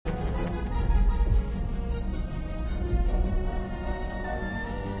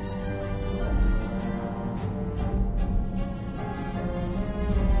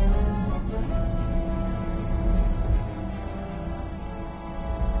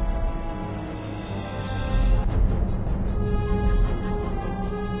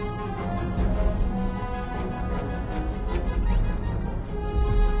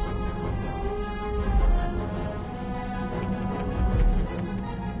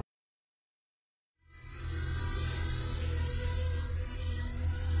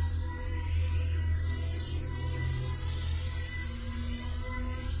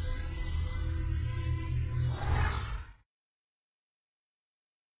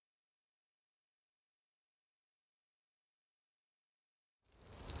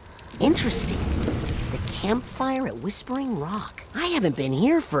Interesting. The campfire at Whispering Rock. I haven't been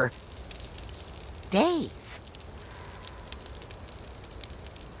here for days.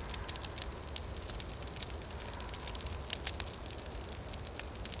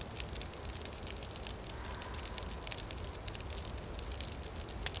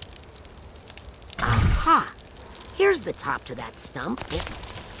 Aha! Here's the top to that stump.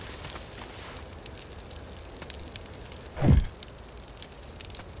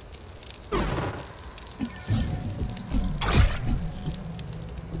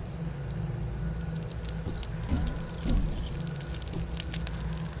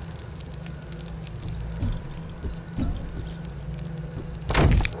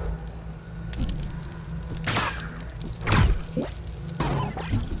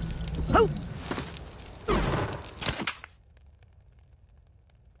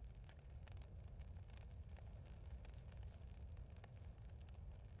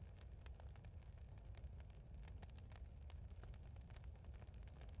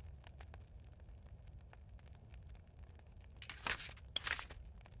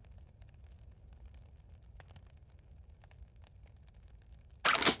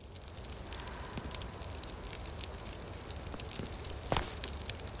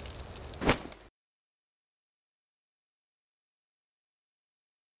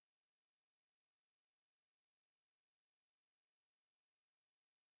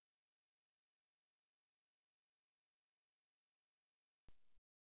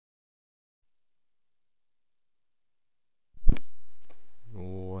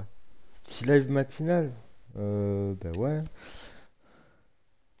 Ouais. Petit live matinal. Bah ouais.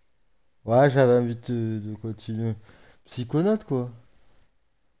 Ouais, j'avais envie de continuer. Psychonautes, quoi.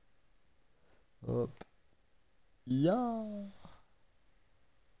 Hop. Ya.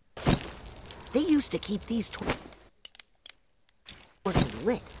 They used to keep these torches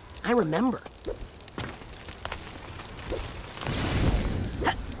lit. I remember.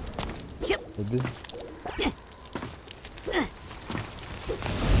 Eh ben.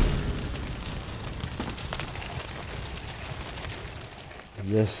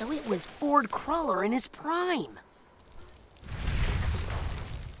 Yes. So it was Ford Cruller in his prime.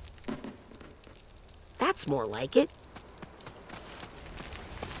 That's more like it.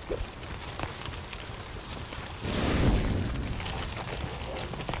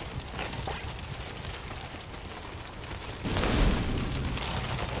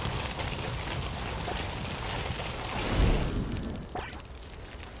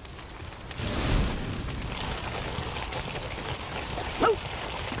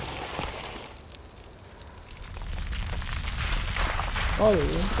 Oh,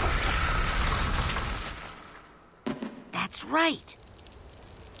 yeah. That's right.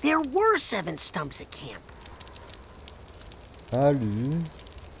 There were 7 stumps at camp. Salut.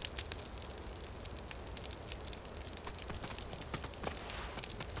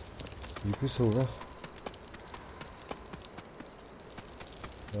 Du coup, c'est ouvert.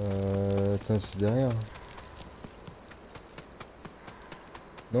 Attends, c'est derrière.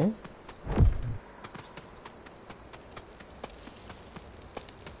 Non?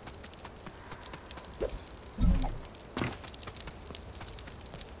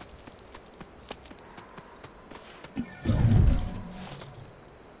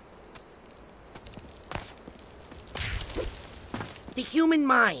 The human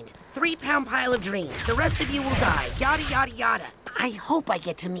mind. 3-pound pile of dreams. The rest of you will die. Yada, yada, yada. I hope I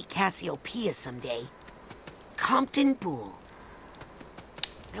get to meet Cassiopeia someday. Compton Pool.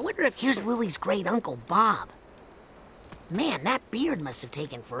 I wonder if here's Lily's great uncle, Bob. Man, that beard must have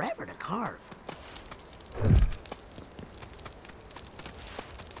taken forever to carve.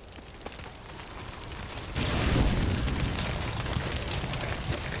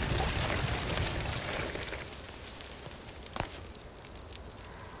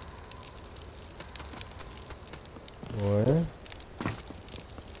 Ouais.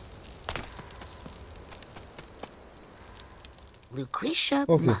 Lucretia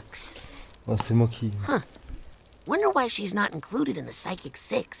Ok. Mux. Ah, c'est moi qui... Huh. Wonder why she's not included in the Psychic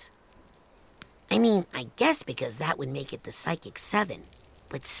 6. I mean, I guess because that would make it the Psychic 7.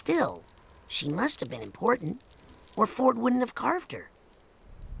 But still, she must have been important, or Ford wouldn't have carved her.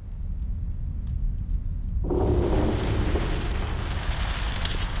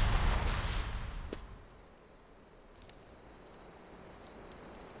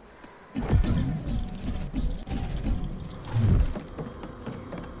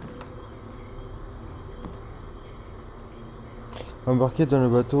 Embarqué dans le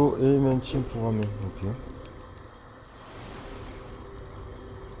bateau et maintien programmé. Ok.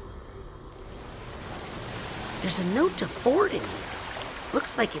 There's a note to Ford in here.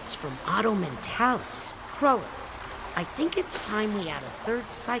 Looks like it's from Auto Mentalis. Cruller, I think it's time we add a third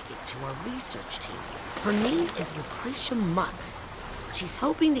psychic to our research team. Her name is Lucretia Mux. She's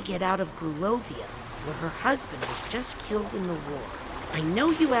hoping to get out of Grulovia, where her husband was just killed in the war. I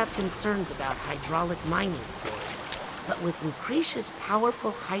know you have concerns about hydraulic mining for it, but with Lucretia's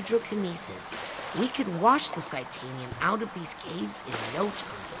powerful hydrokinesis, we could wash the Psytanium out of these caves in no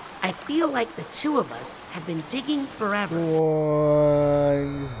time. I feel like the two of us have been digging forever.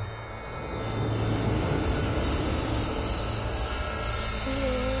 Ouais.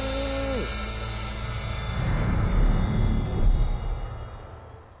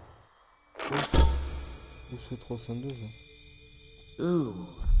 Où c'est 312? Ooh,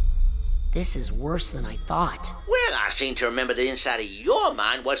 this is worse than I thought. Well, I seem to remember the inside of your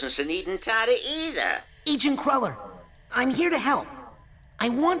mind wasn't so neat and tidy either. Agent Cruller, I'm here to help. I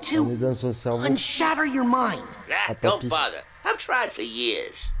want to On est dans son cerveau. unshatter your mind. Ah, don't bother. I've tried for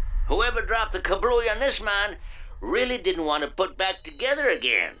years. Whoever dropped the kablooey on this man really didn't want to put back together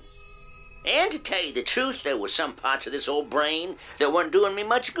again. And to tell you the truth, there were some parts of this old brain that weren't doing me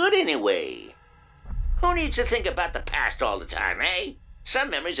much good anyway. Who needs to think about the past all the time, eh? Some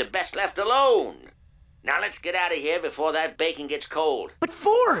memories are best left alone. Now let's get out of here before that bacon gets cold. But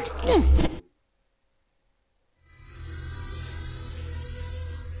Ford!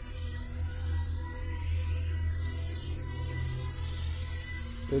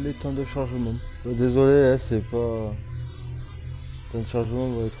 Et les temps de chargement. Désolé, hein, c'est pas... Le temps de chargement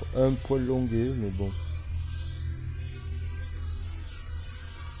va être un poil longué, mais bon.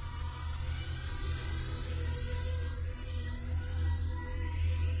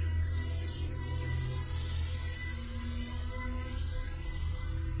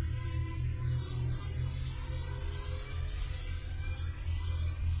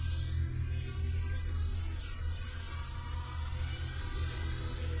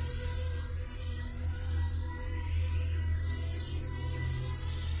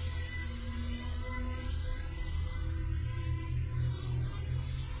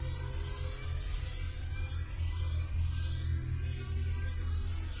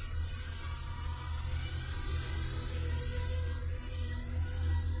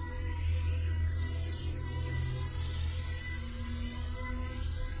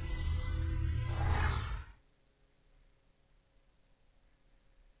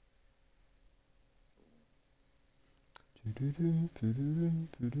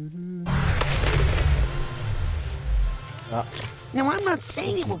 Ah. Now, I'm not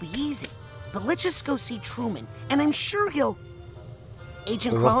saying it will be easy, but let's just go see Truman, and I'm sure he'll...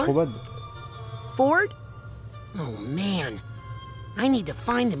 Agent Cruller? Ford? Oh, man. I need to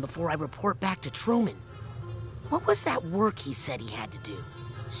find him before I report back to Truman. What was that work he said he had to do?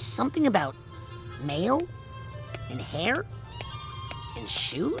 Something about mail? And hair? And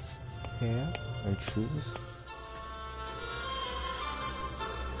shoes? Hair and shoes.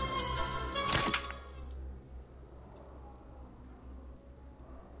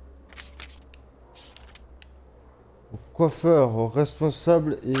 Au coiffeur, au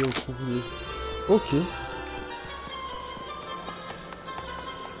responsable et au courrier. Ok.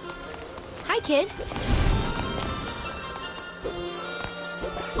 Hi, kid.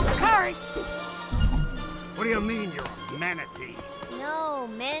 Card! What do you mean you're a manatee? No,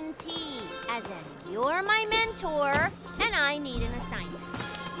 mentee. As in, you're my mentor, and I need an assignment.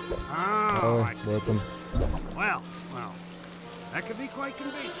 Ah Oh, ouais, bon attends. well, that could be quite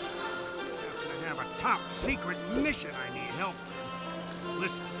convenient. I have a top secret mission I need help with.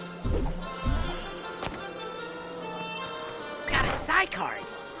 Listen, Got a Psy card.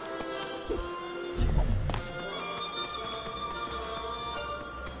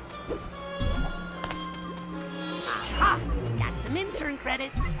 Aha! Got some intern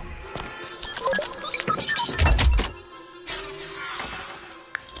credits.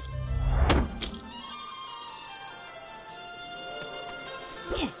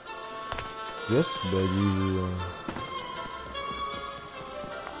 Yes, bah du...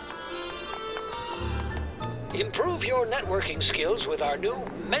 Improve your networking skills with our new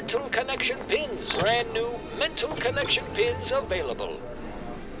mental connection pins. Brand new mental connection pins available.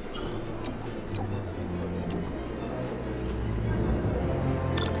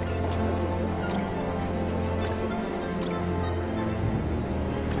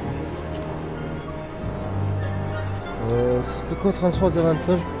 C'est quoi transfert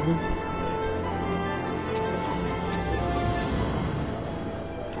d'avantage?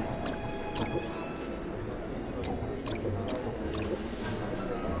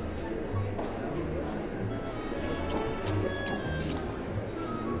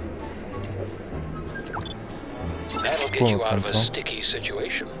 That'll get you out of a sticky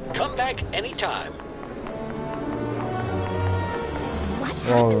situation. Come back anytime. What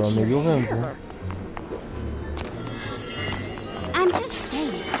happened to your hair? I'm just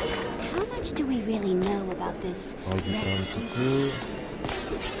saying, how much do we really know about this rescue?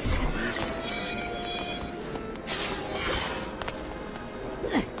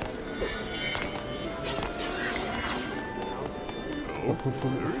 Après, faut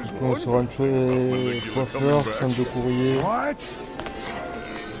qu'on se rende chez les coiffeurs, centre de courrier.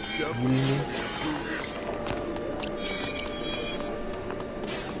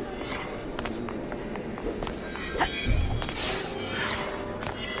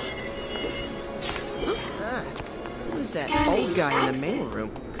 Who's that old guy in the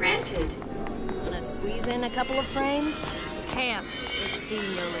mailroom? Granted. Wanna squeeze in a couple of frames? Can't. It's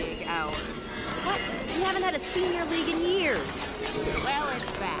senior league hours. What? You haven't had a senior league in years. Well,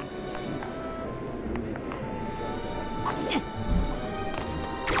 it's back.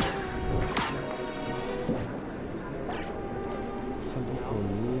 Centre de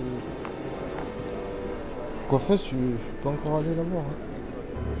courrier. Coiffeuse, je suis pas encore allé la voir.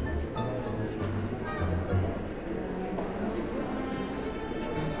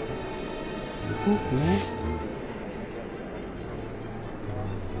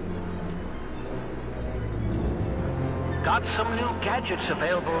 Got some new gadgets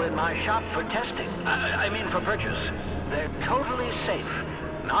available in my shop for testing. I mean for purchase. They're totally safe.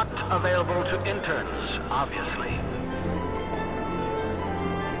 Not available to interns, obviously.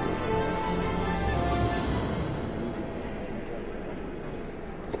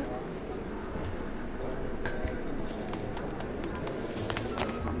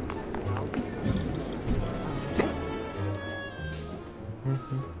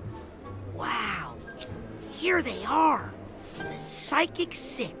 Wow. Here they are. The Psychic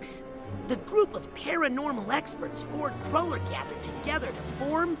Six. The group of paranormal experts Ford Cruller gathered together to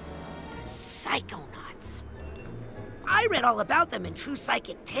form the Psychonauts. I read all about them in True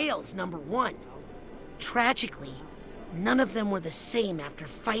Psychic Tales #1. Tragically, none of them were the same after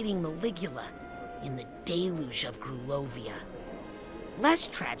fighting Maligula in the deluge of Grulovia. Less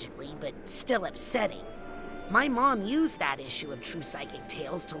tragically, but still upsetting, my mom used that issue of True Psychic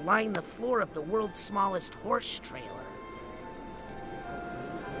Tales to line the floor of the world's smallest horse trailer.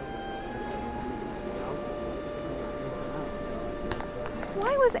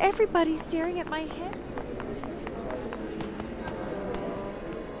 Why was everybody staring at my head?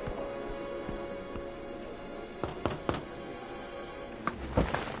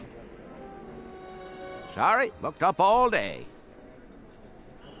 Sorry, booked up all day.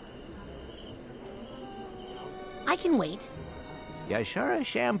 I can wait. You sure as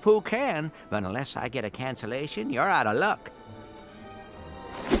shampoo can, but unless I get a cancellation, you're out of luck.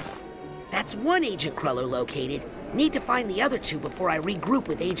 That's one Agent Cruller located. Need to find the other two before I regroup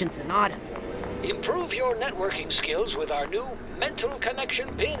with Agent Sonata. Improve your networking skills with our new mental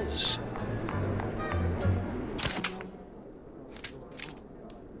connection pins.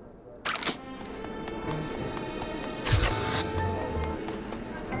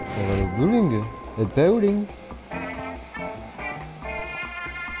 On va le bowling. Le bowling.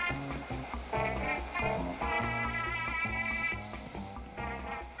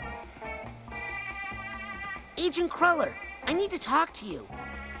 Agent Cruller, I need to talk to you.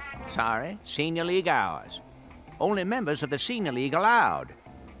 Sorry, Senior League hours. Only members of the Senior League allowed.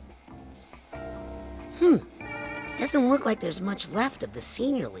 Doesn't look like there's much left of the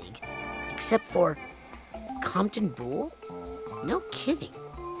Senior League, except for Compton Boole? No kidding.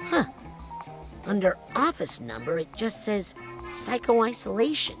 Huh. Under office number, it just says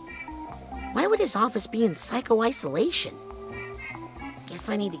psycho-isolation. Why would his office be in psycho-isolation? Guess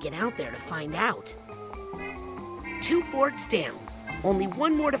I need to get out there to find out. 2 Fords down. Only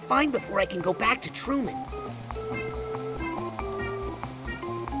one more to find before I can go back to Truman.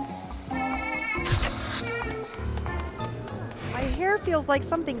 My hair feels like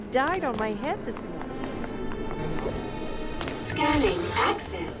something died on my head this morning. Scanning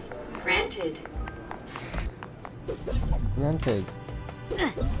access granted. Granted.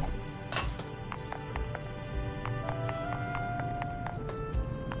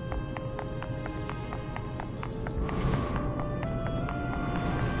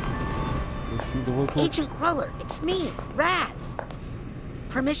 Agent Cruller, it's me, Raz.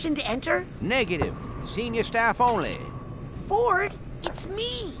 Permission to enter? Negative. Senior staff only. Ford, it's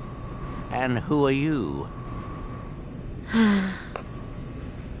me. And who are you?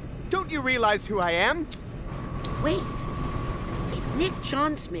 Don't you realize who I am? Wait. If Nick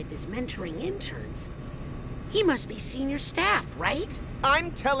John Smith is mentoring interns, he must be senior staff, right?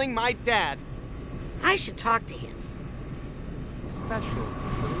 I'm telling my dad. I should talk to him. special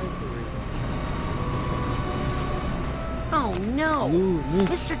delivery. Oh no! Nick.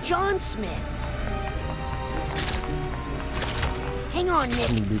 Mr. John Smith! Hang on, Nick.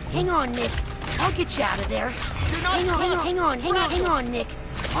 Hang on, Nick. I'll get you out of there. Hang on, Nick.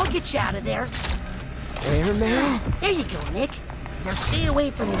 I'll get you out of there. Airmail? There you go, Nick. Now stay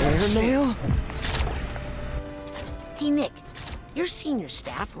away from me. Airmail? Hey, Nick. You're senior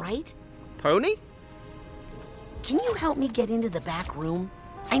staff, right? Pony? Can you help me get into the back room?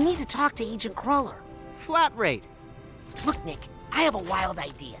 I need to talk to Agent Crawler. Flat rate. Look, Nick, I have a wild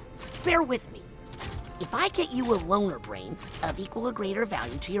idea. Bear with me. If I get you a loner brain of equal or greater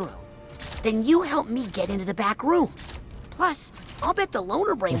value to your own, then you help me get into the back room. Plus, I'll bet the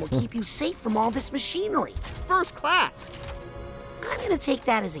loner brain will keep you safe from all this machinery. First class. I'm gonna take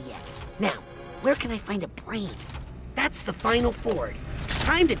that as a yes. Now, where can I find a brain? That's the final Ford.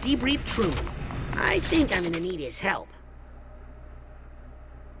 Time to debrief Truman. I think I'm gonna need his help.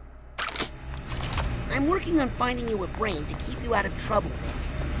 I'm working on finding you a brain to keep you out of trouble,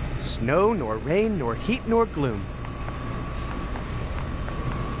 Nick. Snow, nor rain, nor heat, nor gloom.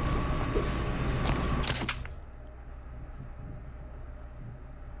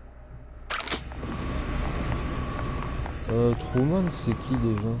 Truman, c'est qui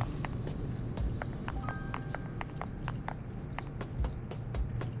déjà?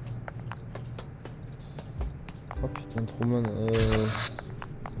 Oh putain, Truman.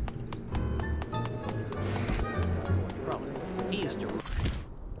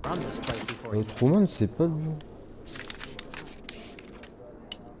 Truman, c'est pas lui.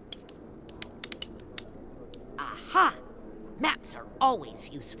 Aha! Maps are always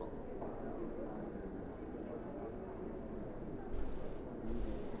useful.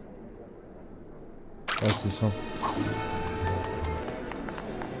 Ah, c'est ça.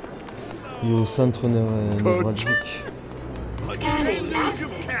 Il est au centre névralgique. Scanning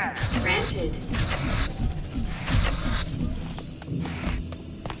access granted.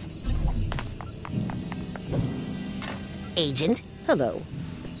 Agent? Hello,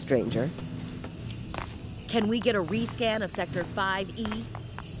 stranger. Can we get a rescan of Sector 5E?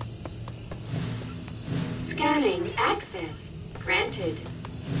 Scanning access granted.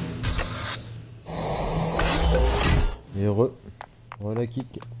 Et voilà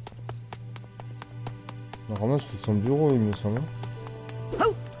kick. Normalement c'est son bureau il me semble.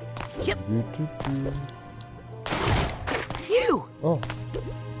 Oh. Yep. Phew. Oh.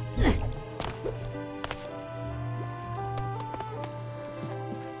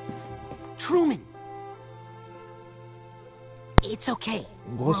 Truman. It's okay.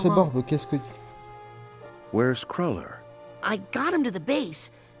 Grosse barbe, qu'est-ce que tu... Where's Cruller? I got him to the base,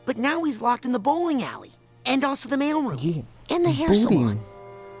 but now he's locked in the bowling alley. And also the mailroom. Yeah. And the hair salon.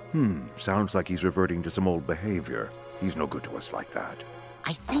 Sounds like he's reverting to some old behavior. He's no good to us like that.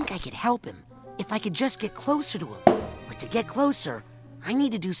 I think I could help him if I could just get closer to him. But to get closer, I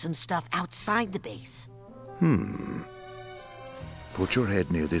need to do some stuff outside the base. Put your head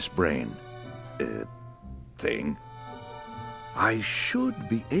near this brain... thing. I should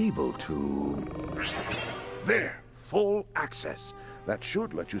be able to... There! Full access. That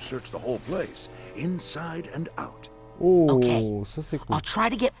should let you search the whole place, inside and out. Oh, okay. Ça c'est cool. I'll try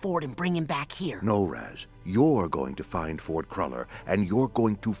to get Ford and bring him back here. No, Raz. You're going to find Ford Cruller, and you're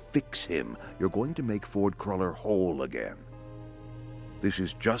going to fix him. You're going to make Ford Cruller whole again. This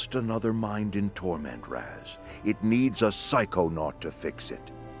is just another mind in torment, Raz. It needs a Psychonaut to fix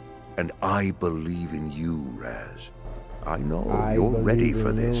it. And I believe in you, Raz. I know you're ready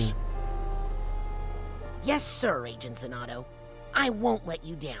for this. Yes, sir, Agent Zanotto. I won't let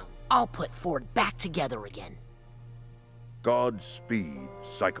you down. I'll put Ford back together again. Godspeed,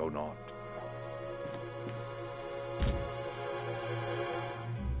 Psychonaut.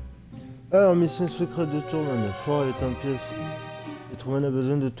 Alors, mission secrète de Truman. Le fort est en pièces. Et Truman a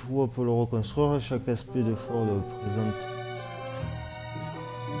besoin de tout pour le reconstruire. Chaque aspect de fort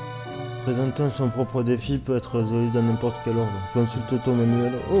présentant son propre défi peut être résolu dans n'importe quel ordre. Consulte ton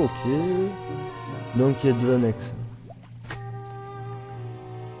manuel. Ok. Donc il y a de l'annexe.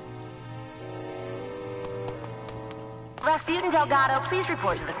 Rasputin Delgado, please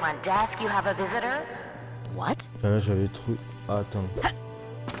report to the front desk. You have a visitor. What? Là j'avais trop... Ah, attends.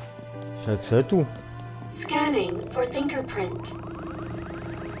 J'ai accès à tout. Scanning for fingerprint.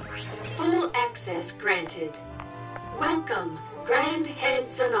 Full access granted. Welcome, Grand Head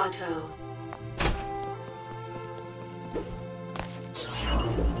Zanotto.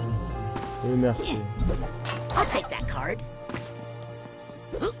 Et merci. I'll take that card.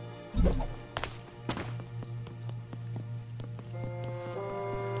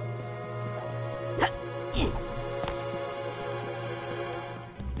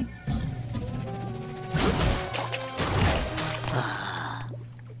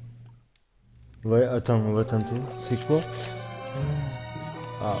 Ouais, attends, on va tenter. C'est quoi?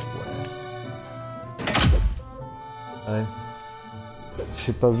 Ah ouais. Ouais.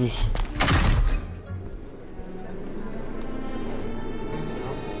 J'ai pas vu.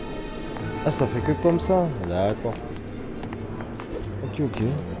 Ah, ça fait que comme ça. D'accord. Ok, ok.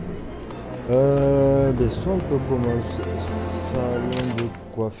 Ben soit on peut commencer salon de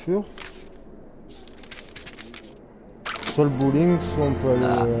coiffure. Soit le bowling, soit on peut aller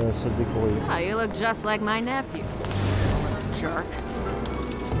à la salle des courriers. Oh, you look just like my nephew. Jerk.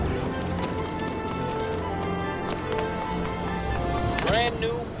 Brand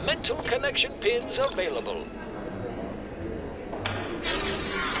new mental connection pins available.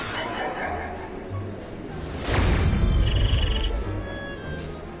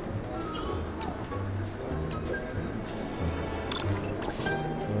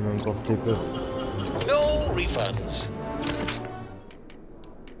 On a encore stepper. No refunds.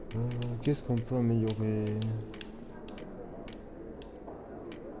 Qu'est-ce qu'on peut améliorer?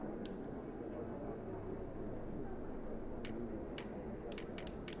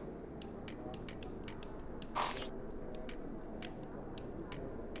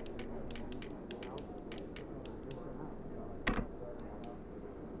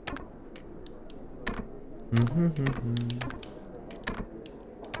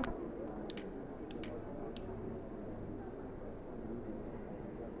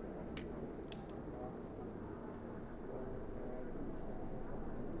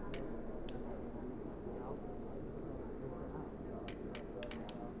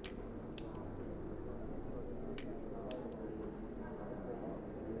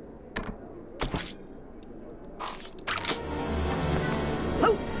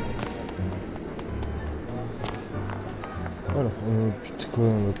 Alors, putain, quoi,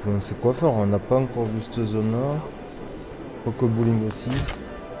 on va commencer quoi faire? On n'a pas encore vu cette zone là. Quoique bowling aussi.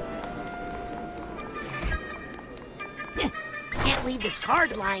 Can't leave this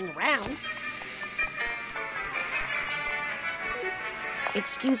card lying around.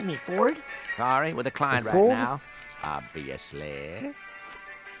 Excuse me, Ford? Sorry, with a client right now. Obviously.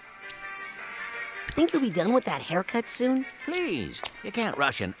 Think you'll be done with that haircut soon? Please, you can't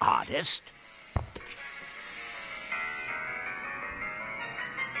rush an artist.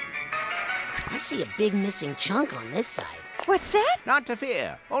 I see a big missing chunk on this side. What's that? Not to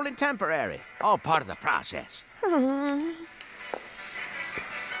fear, only temporary. All part of the process.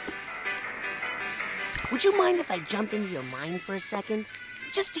 Would you mind if I jumped into your mind for a second?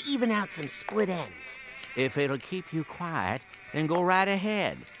 Just to even out some split ends. If it'll keep you quiet, then go right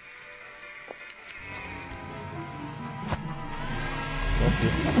ahead.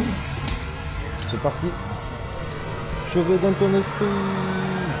 Ok. C'est parti. Je vais dans ton esprit.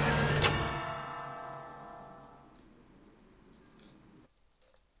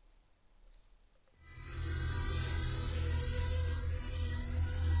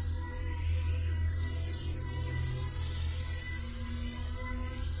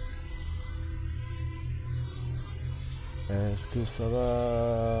 Est-ce que ça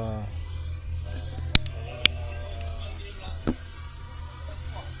va?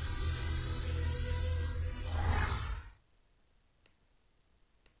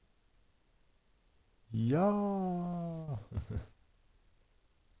 Ya.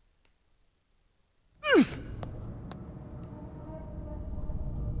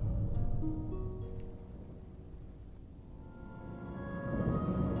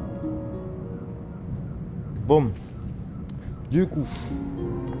 Bon. Du coup.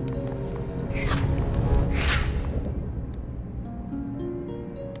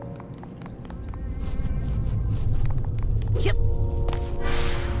 Yep.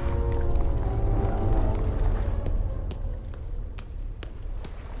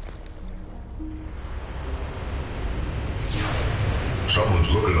 Someone's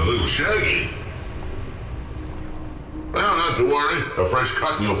looking a little shaggy. Well, not to worry. A fresh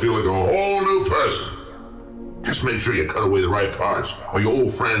cut and you'll feel like a whole new person. Just make sure you cut away the right parts, or your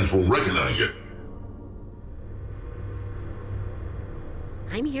old friends will recognize you.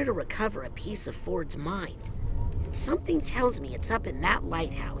 I'm here to recover a piece of Ford's mind. And something tells me it's up in that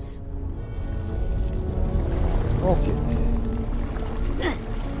lighthouse. Ok.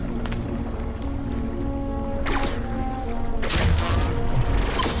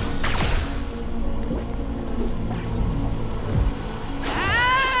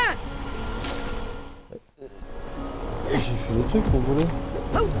 J'ai fait le truc pour voler.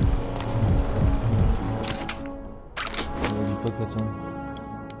 On ne dit pas qu'attends.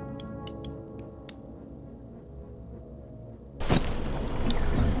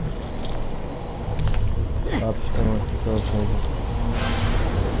 Ah putain, ouais, ça va changer.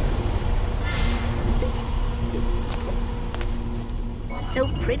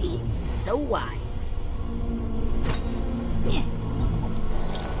 pretty, so wise. Yeah.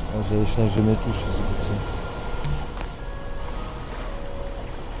 Ah, j'avais changé mes touches, c'est pour ça.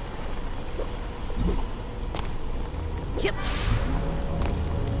 Yep.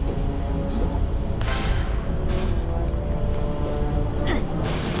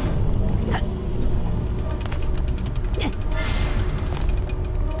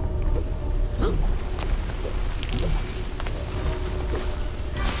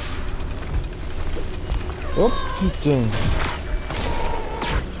 Oh putain.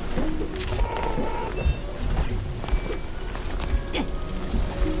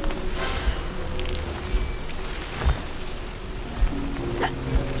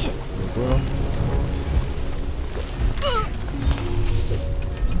 Voilà.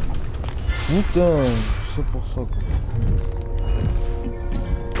 Putain, c'est pour ça quoi.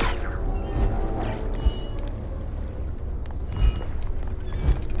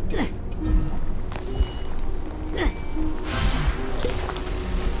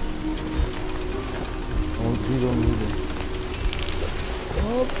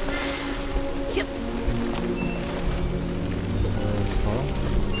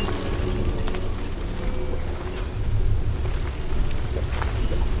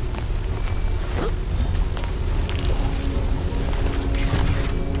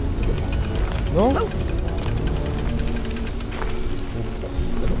 Non?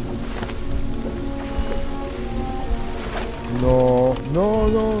 Non, non,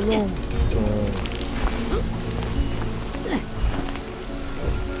 non, non.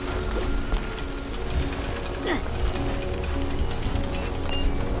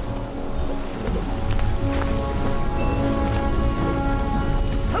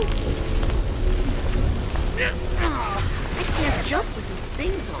 I can't jump with these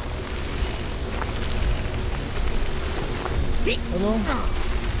things on. Ah non.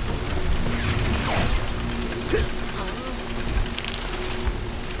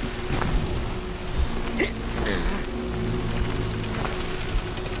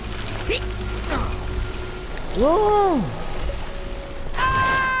 Non.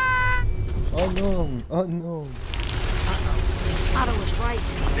 Oh non, oh non. Otto was right.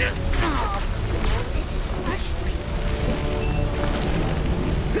 This is frustrating.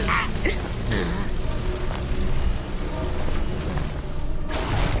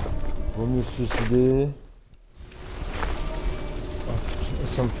 Vaut mieux se suicider. Oh putain,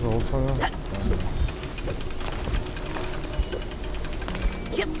 ça me fait reprendre.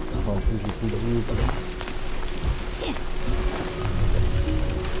 En plus j'ai plus de vie et tout.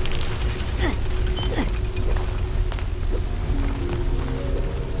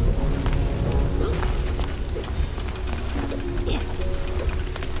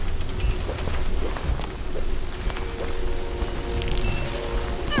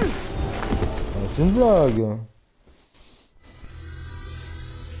 C'est une blague.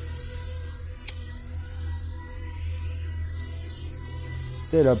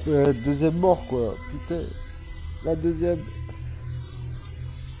 Putain, la deuxième mort quoi. Putain. La deuxième.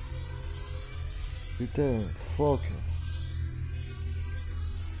 Putain, fuck.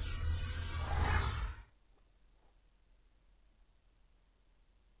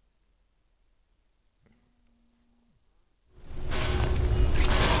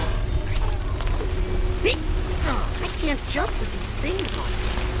 I can't jump with these things on.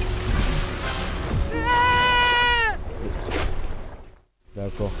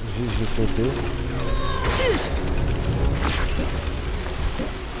 D'accord, j'ai sauté.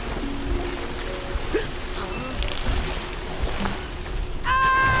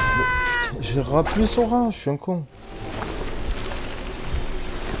 J'ai rappelé son rein, je suis un con.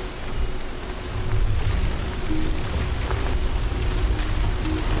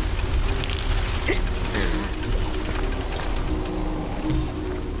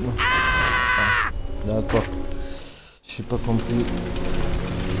 D'accord. J'ai pas compris.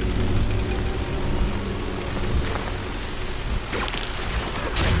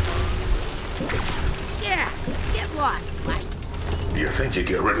 Yeah, get lost, lights. You think you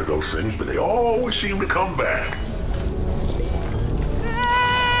get rid of those things, but they always seem to come back.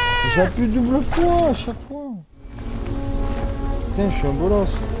 J'appuie double fois à chaque fois. Putain, je suis un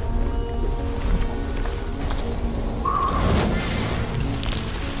bolos.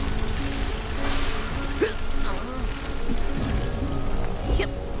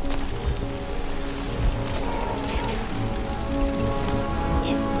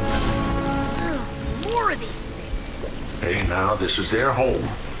 More of these things. Hey, now, this is their home.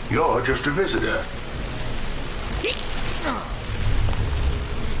 You're just a visitor. I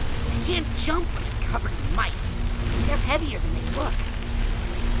can't jump when I'm covered in mites. They're heavier than they look.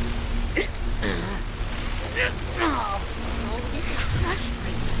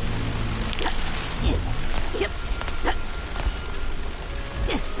 frustrating. Yep.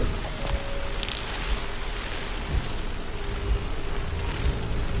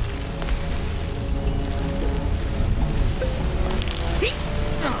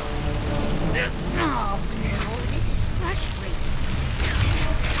 Oh, this is frustrating.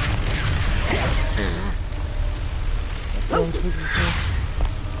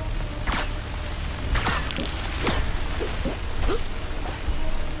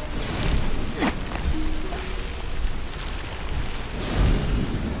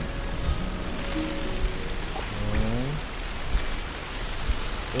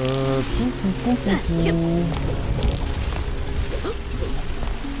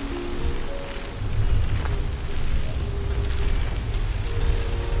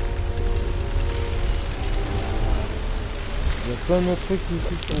 Il y a plein d'autres trucs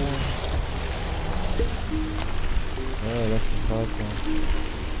ici pour... Ouais, là ça s'arrête.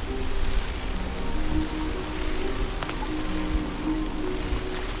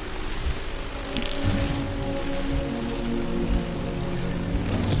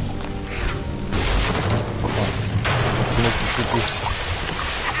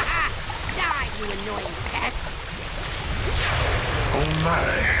 Die, you annoying pests! Oh my,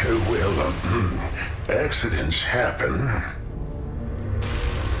 well, accidents happen.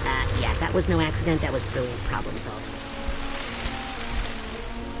 Yeah, that was no accident, that was brilliant problem solving.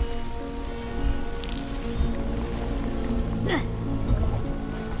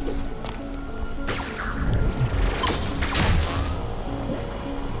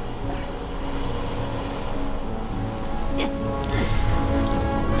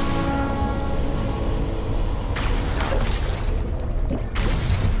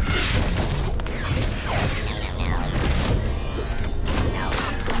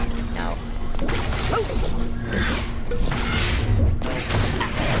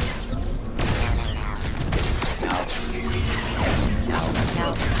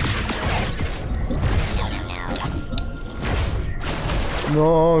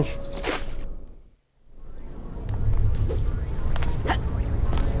 Non,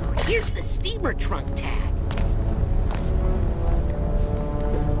 Here's the steamer trunk tag.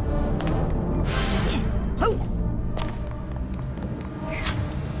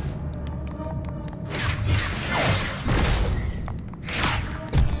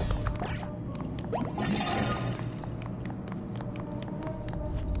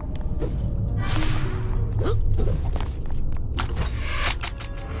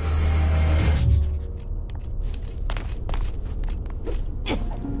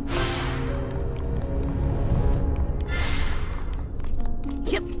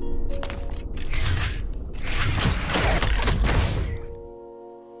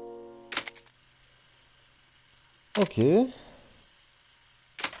 Ok.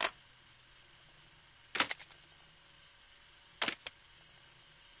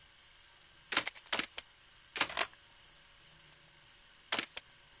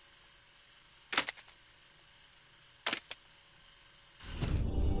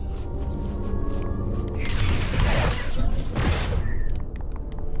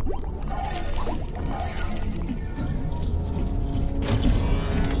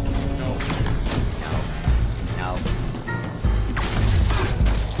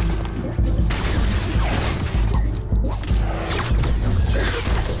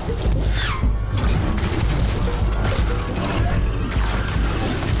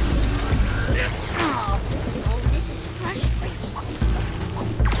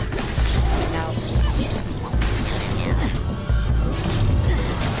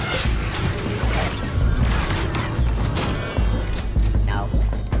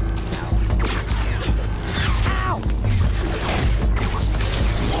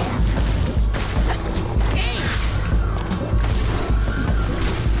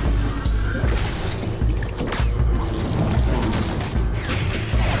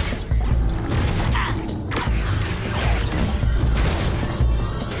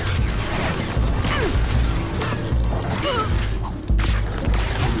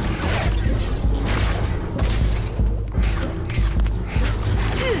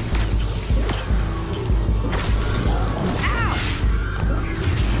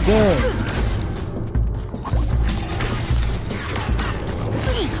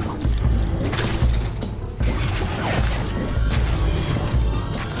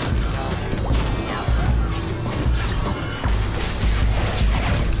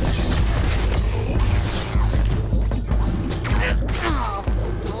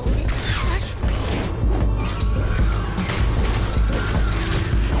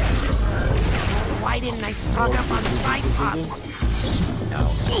 excited and I stock up on Psychops.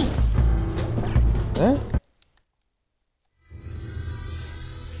 Hein?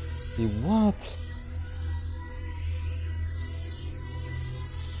 Et what?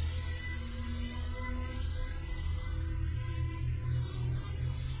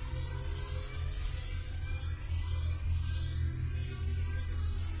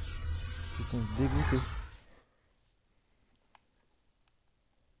 Putain, dégoûté.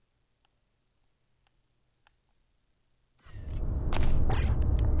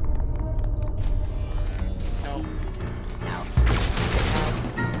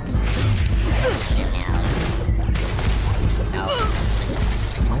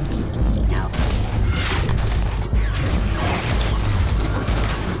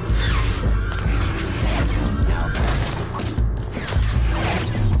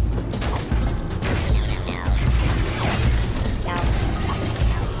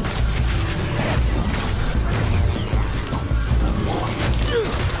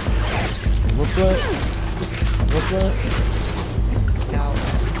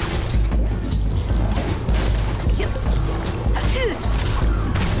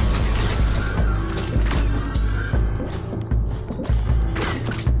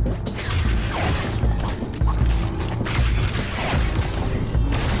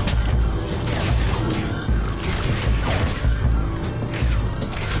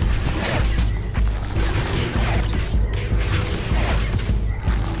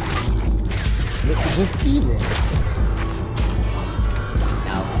 J'esquive.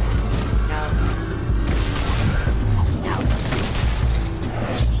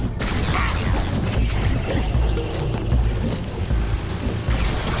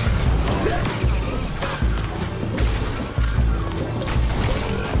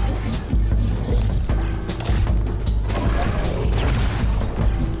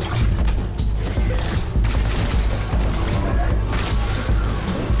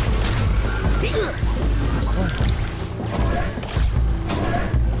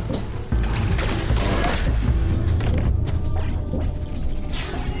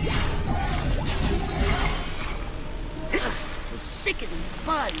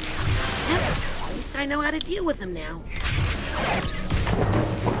 I know how to deal with them now.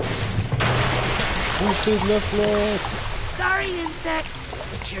 Sorry, insects,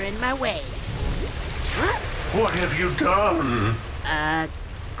 but you're in my way. Huh? What have you done?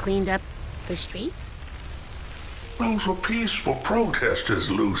 Cleaned up the streets? Those were peaceful protesters,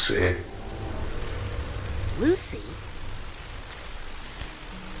 Lucy. Lucy?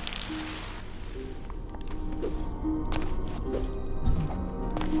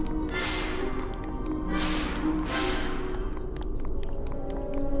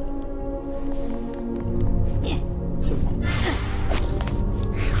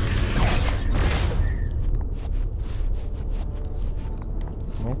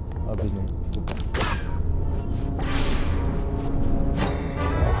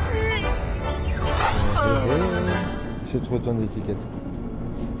 J'ai trouvé ton étiquette.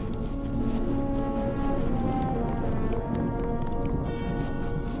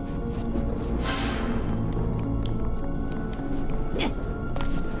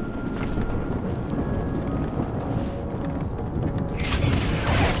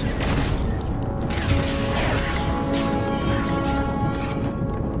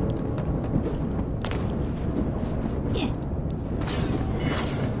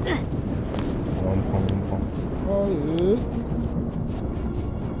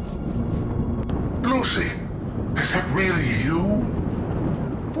 Lucy, is that really you?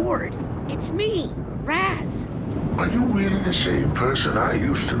 Ford, it's me, Raz. Are you really the same person I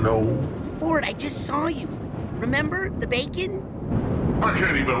used to know? Ford, I just saw you. Remember the bacon? I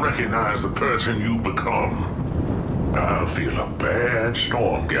can't even recognize the person you become. I feel a bad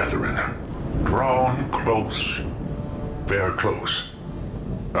storm gathering. Drawn close. Very close.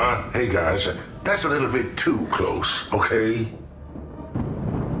 Hey guys, that's a little bit too close, okay?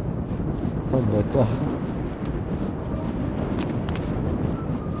 Oh, bâtard.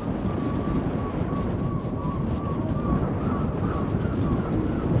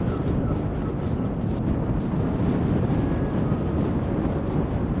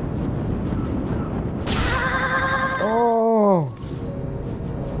 Oh!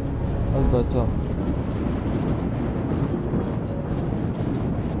 Oh, le bâtard.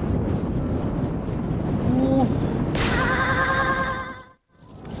 Ouf!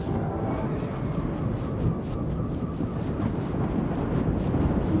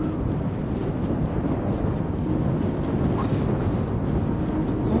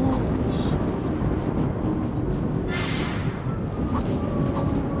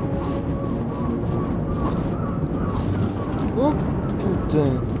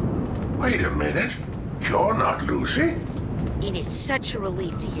 putain. Wait a minute. You're not Lucy. It is such a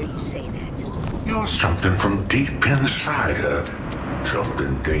relief to hear you say that. You're something from deep inside her.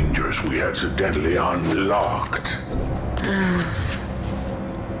 Something dangerous we accidentally unlocked.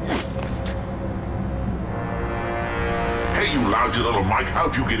 Hey, you lousy little Mike,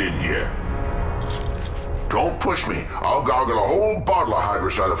 how'd you get in here? Don't push me. I'll gargle a whole bottle of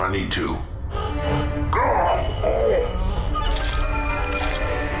hydrocide if I need to.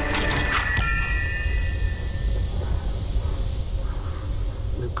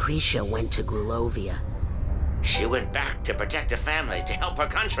 Lucretia went to Grulovia. She went back to protect her family, to help her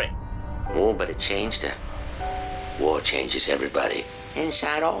country. Oh, but it changed her. War changes everybody.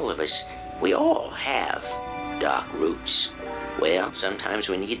 Inside all of us, we all have dark roots. Well, sometimes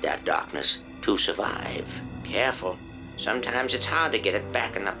we need that darkness to survive. Careful. Sometimes it's hard to get it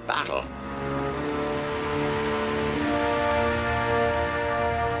back in the bottle.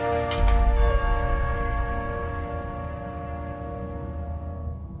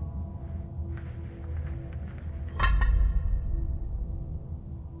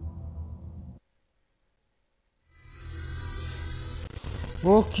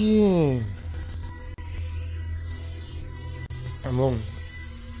 Ok. Bon.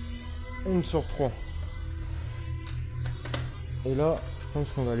 1 sur 3. Et là, je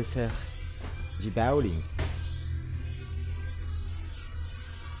pense qu'on va aller faire du bowling.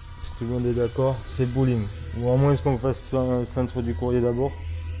 Si tout le monde est d'accord, c'est bowling. Ou à moins qu'on fasse un centre du courrier d'abord.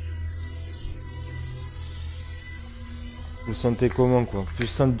 Vous sentez comment quoi? Plus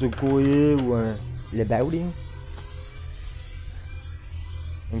centre de courrier ou le bowling?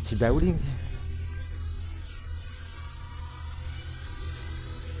 Un petit bowling.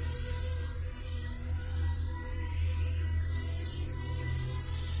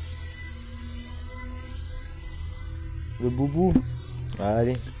 Le boubou.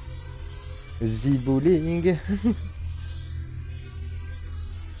 Allez. The bowling.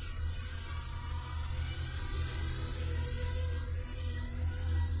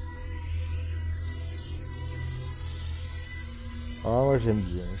 Ah, moi j'aime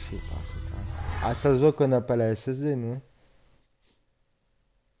bien, je sais pas, c'est un... Ah, ça se voit qu'on n'a pas la SSD, nous.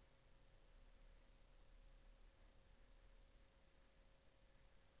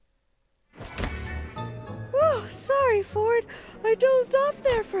 Oh, sorry, Ford. I dozed off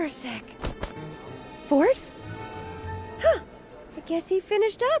there for a sec. Ford? Huh. I guess he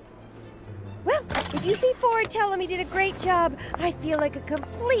finished up. Well, if you see Ford, tell him he did a great job. I feel like a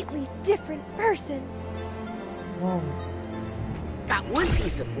completely different person. Oh. Got one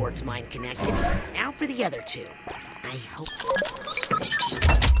piece of Ford's mind connected. Now for the other two. I hope...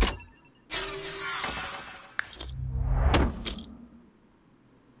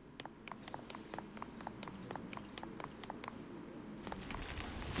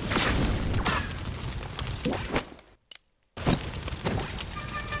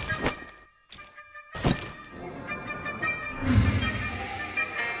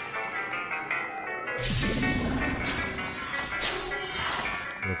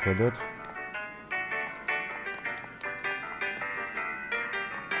 Quoi d'autre?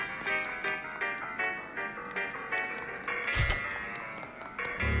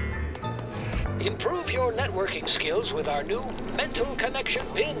 Improve your networking skills with our new mental connection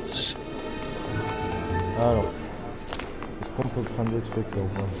pins. Alors, est-ce qu'on peut prendre des trucs là ou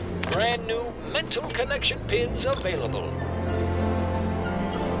pas? Brand new mental connection pins available.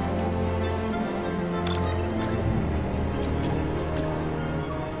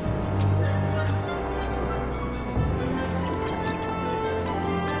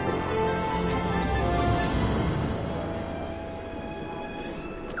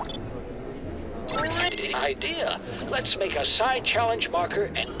 Idea. Let's make a side challenge marker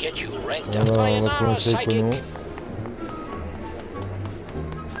and get you ranked up by another psychic.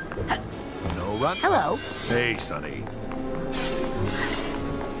 No run. Hello. Hey, Sonny.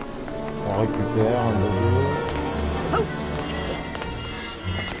 On récupère un bébé. Oh.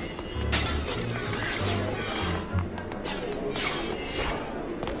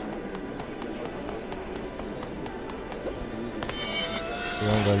 Et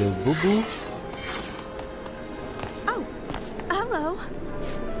on va aller au boubou.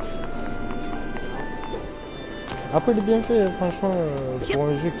 Après il est bien fait, franchement, pour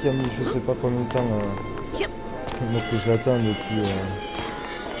un jeu qui a mis je sais pas combien de temps, moi que j'attends depuis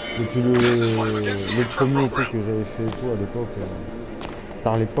le premier été que j'avais fait et tout à l'époque,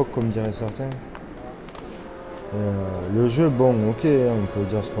 par l'époque comme diraient certains. Le jeu, bon ok, on peut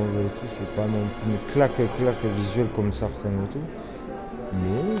dire ce qu'on veut et tout, c'est pas non plus une claque visuelle comme certains et tout,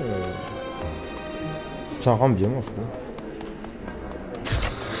 mais ça rend bien moi je trouve.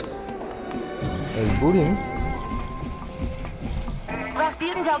 Avec bowling.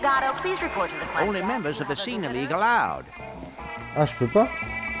 Rasputin Delgado, please report to the front. Only members of the Senior League allowed. Ah, je peux pas?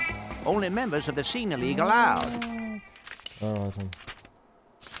 Only members of the Senior League allowed. Alors, attends.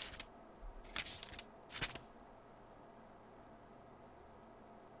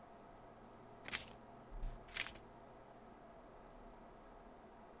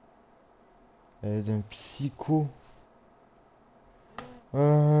 Elle est un psycho.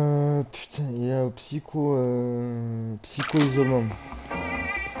 Putain, il y a psycho isolement.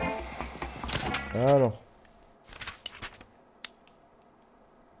 Alors.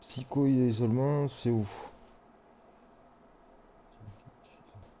 Psycho isolement, c'est où?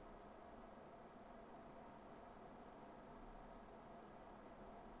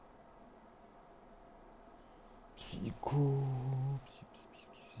 Psycho.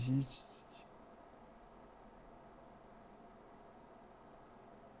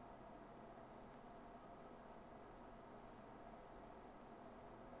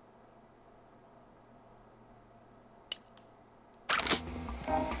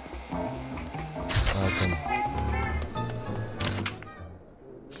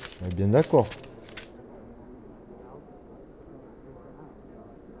 On est bien d'accord.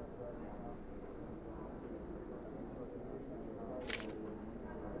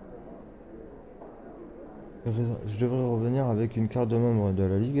 Je devrais revenir avec une carte de membre de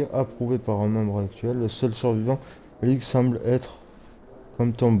la Ligue, approuvée par un membre actuel. Le seul survivant de la Ligue semble être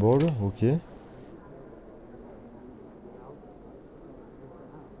comme Tom Ball, ok.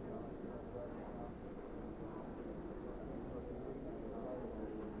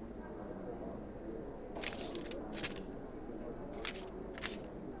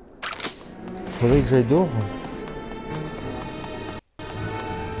 Faudrait que j'aille dehors.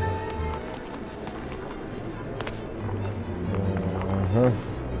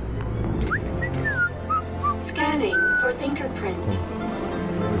 Scanning for fingerprint.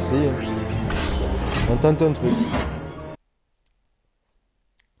 On va essayer. On tente un truc.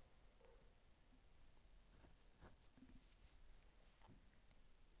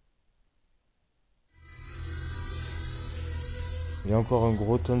 Il y a encore un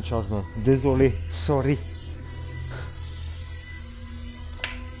gros temps de chargement. Désolé, sorry.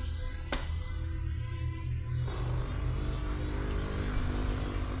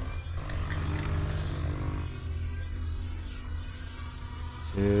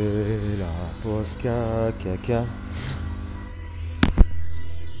 C'est la pause caca.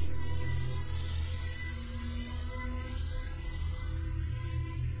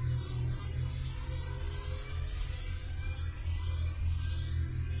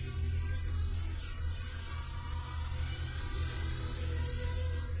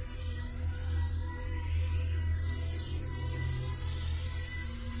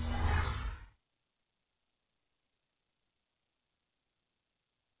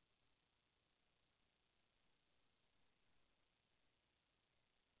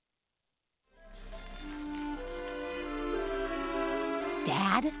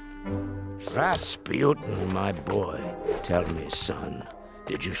 Dad? Rasputin, my boy. Tell me, son,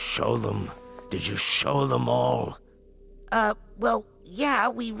 did you show them? Did you show them all? Well, yeah,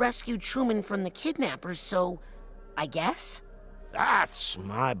 we rescued Truman from the kidnappers, so I guess? That's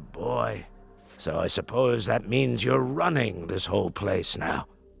my boy. So I suppose that means you're running this whole place now.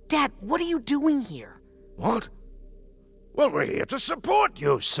 Dad, what are you doing here? What? Well, we're here to support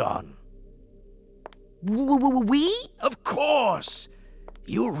you, son. We? Of course.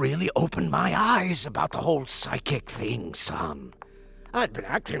 You really opened my eyes about the whole psychic thing, son. I'd been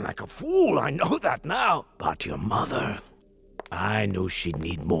acting like a fool, I know that now. But your mother, I knew she'd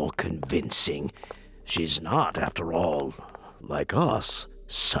need more convincing. She's not, after all, like us.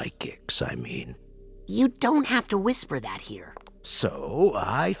 Psychics, I mean. You don't have to whisper that here. So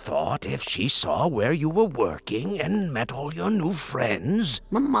I thought if she saw where you were working and met all your new friends...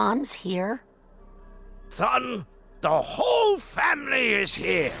 My mom's here. Son, the whole family is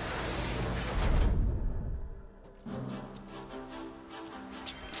here.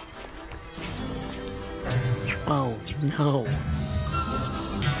 Oh, no.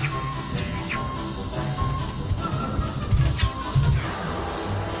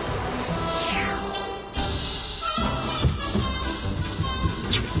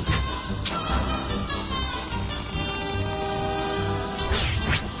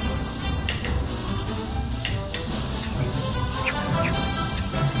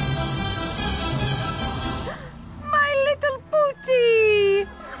 little booty!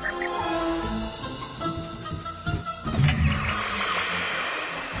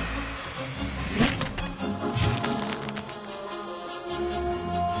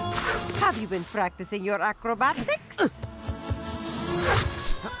 Have you been practicing your acrobatics?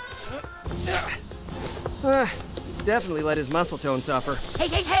 He's definitely let his muscle tone suffer. Hey,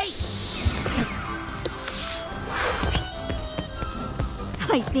 hey, hey!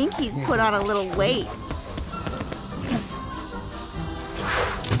 I think he's put on a little weight.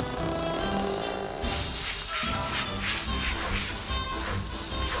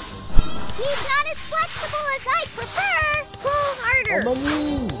 He's not as flexible as I'd prefer. Pull harder.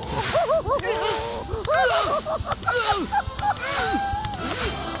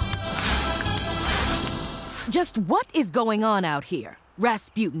 Just what is going on out here?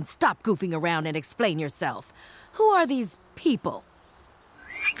 Rasputin, stop goofing around and explain yourself. Who are these people?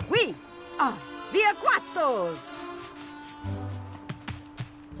 We are the Aquatos!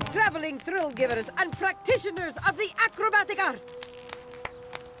 Traveling thrill givers and practitioners of the acrobatic arts.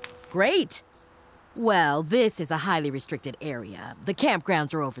 Great. Well, this is a highly restricted area. The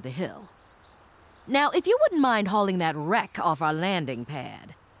campgrounds are over the hill. Now, if you wouldn't mind hauling that wreck off our landing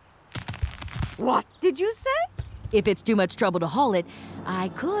pad. What did you say? If it's too much trouble to haul it, I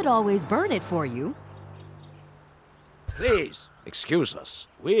could always burn it for you. Please, excuse us.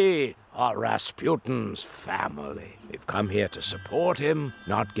 We are Rasputin's family. We've come here to support him,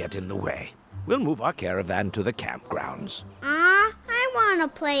 not get in the way. We'll move our caravan to the campgrounds. I want to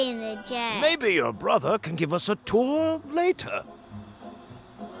play in the jet. Maybe your brother can give us a tour later.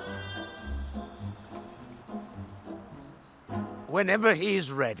 Whenever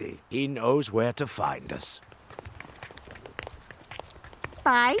he's ready, he knows where to find us.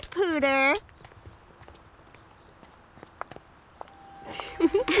 Bye, Pooter.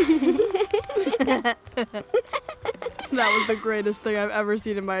 That was the greatest thing I've ever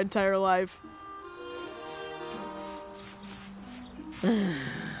seen in my entire life.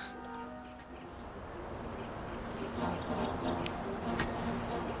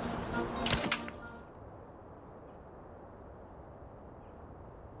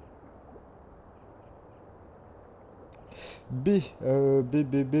 B.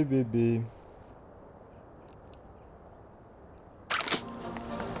 B.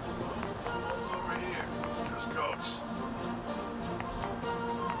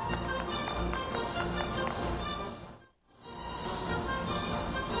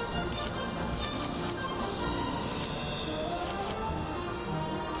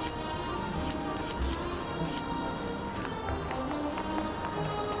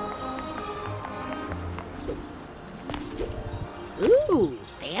 Ooh,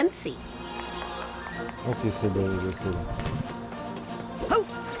 fancy. Ok, c'est bon, c'est bon.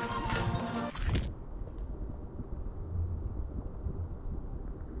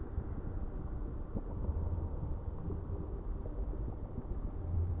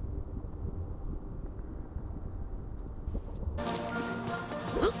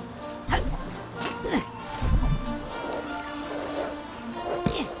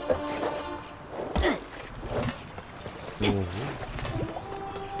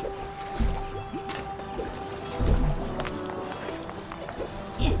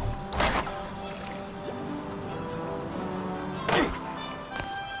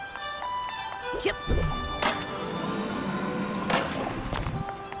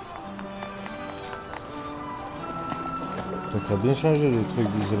 Ça a bien changé le truc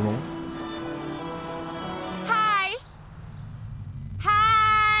visuellement. Hi.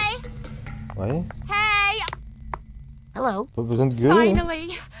 Hi. Ouais. Hey. Hello. Pas besoin de gueuler.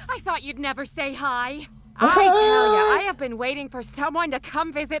 Finally, I thought you'd never say hi. I tell ya, I have been waiting for someone to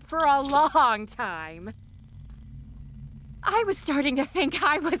come visit for a long time. I was starting to think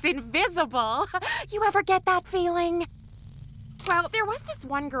I was invisible. You ever get that feeling? Well, there was this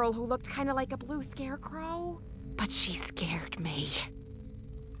one girl who looked kind of like a blue scarecrow. But she scared me.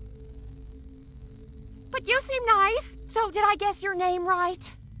 But you seem nice. So did I guess your name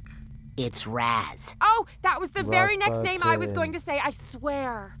right? It's Raz. Oh, that was the very next name I was going to say, I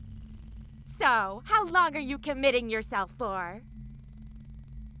swear. So, how long are you committing yourself for?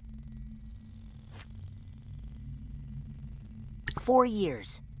 "4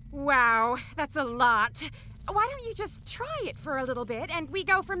 years. Wow, that's a lot. Why don't you just try it for a little bit and we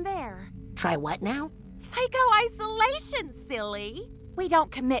go from there? Try what now? Psycho-isolation, silly. We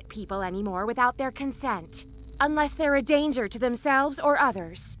don't commit people anymore without their consent. Unless they're a danger to themselves or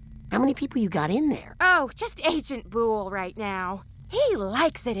others. How many people you got in there? Oh, just Agent Boole right now. He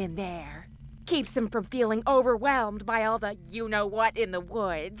likes it in there. Keeps him from feeling overwhelmed by all the you-know-what in the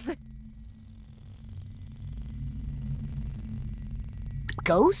woods.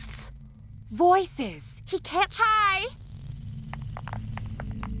 Ghosts? Voices. He can't... Hi!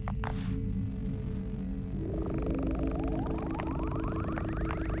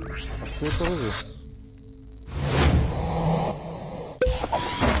 suis autorisé.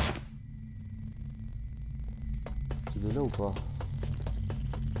 Il est là ou pas?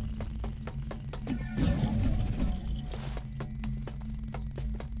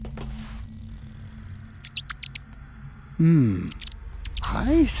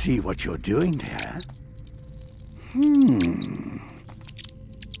 I see what you're doing there.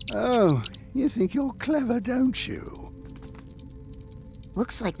 Oh, you think you're clever, don't you?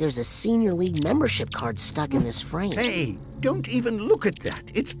 Looks like there's a Senior League membership card stuck in this frame. Hey, don't even look at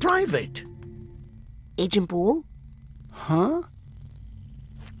that. It's private. Agent Boole? Huh?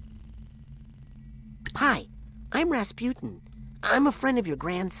 Hi, I'm Rasputin. I'm a friend of your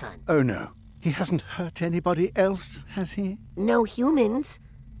grandson. Oh, no. He hasn't hurt anybody else, has he? No humans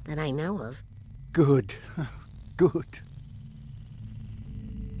that I know of. Good. Good.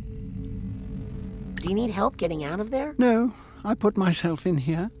 Do you need help getting out of there? No, I put myself in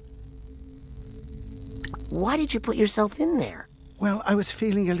here. Why did you put yourself in there? Well, I was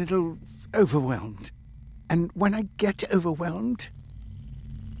feeling a little overwhelmed. And when I get overwhelmed...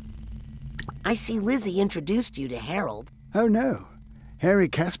 I see Lizzie introduced you to Harold. Oh, no. Harry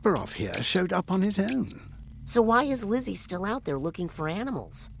Kasparov here showed up on his own. So why is Lizzie still out there looking for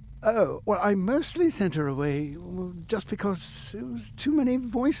animals? Oh, well, I mostly sent her away just because there was too many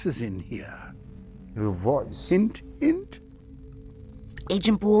voices in here. Your voice? Hint, hint.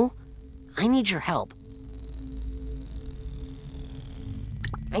 Agent Boole, I need your help.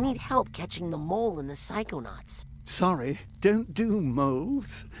 I need help catching the mole in the Psychonauts. Sorry, don't do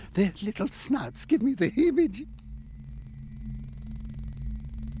moles. Their little snouts give me the heebie.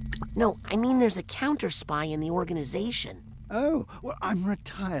 No, I mean there's a counter-spy in the organization. Oh, well, I'm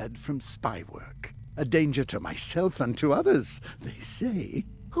retired from spy work. A danger to myself and to others, they say.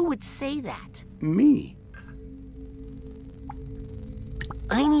 Who would say that? Me.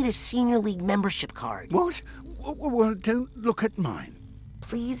 I need a Senior League membership card. What? Well, don't look at mine.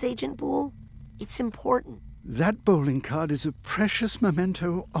 Please, Agent Boole. It's important. That bowling card is a precious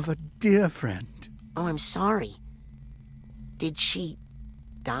memento of a dear friend. Oh, I'm sorry. Did she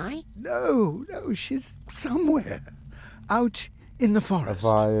die? No, she's somewhere. Out in the forest.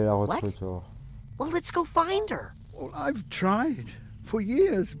 What? Well, let's go find her. Well, I've tried for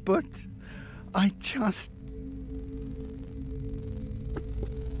years, but I just...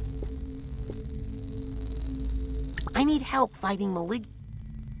 I need help fighting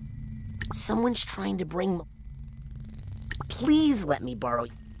Someone's trying to bring... Please let me borrow...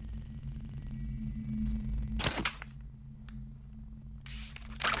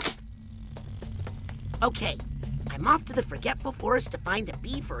 Okay, I'm off to the Forgetful Forest to find a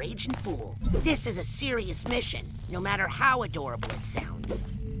bee for Agent Boole. This is a serious mission, no matter how adorable it sounds.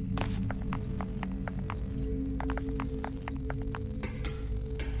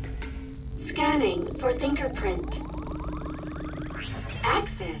 Scanning for fingerprint.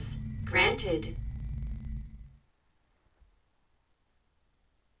 Access granted.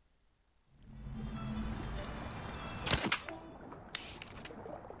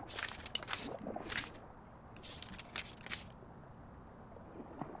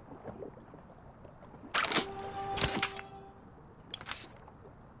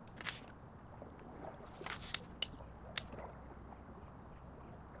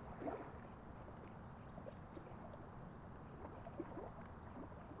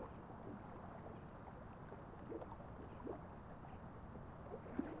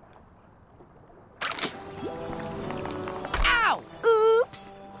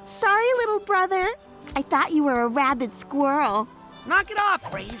 Brother, I thought you were a rabid squirrel. Knock it off,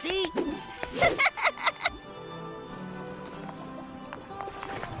 crazy!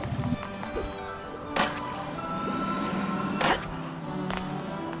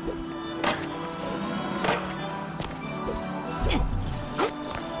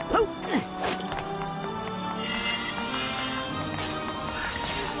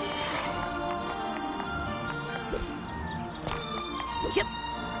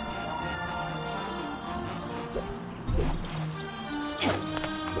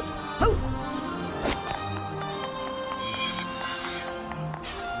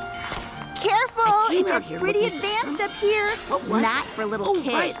 It's pretty advanced up here. Not for little kids.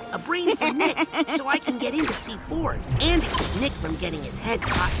 Right. A brain for Nick, so I can get in to see Ford. And to keep Nick from getting his head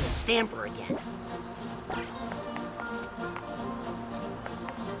caught in the stamper again.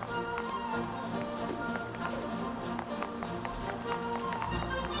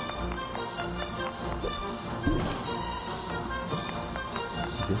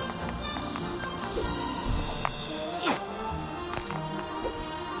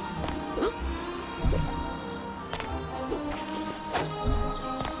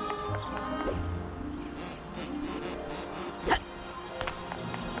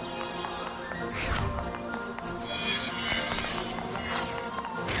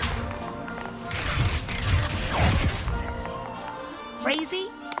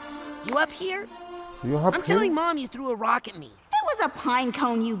 You up here? You I'm telling Mom you threw a rock at me. It was a pine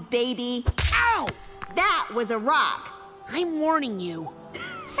cone, you baby. Ow! That was a rock. I'm warning you.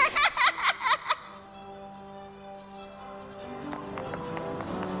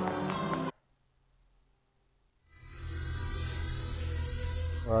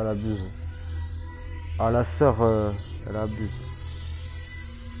 Ah, elle abuse. Ah, la sœur, elle abuse.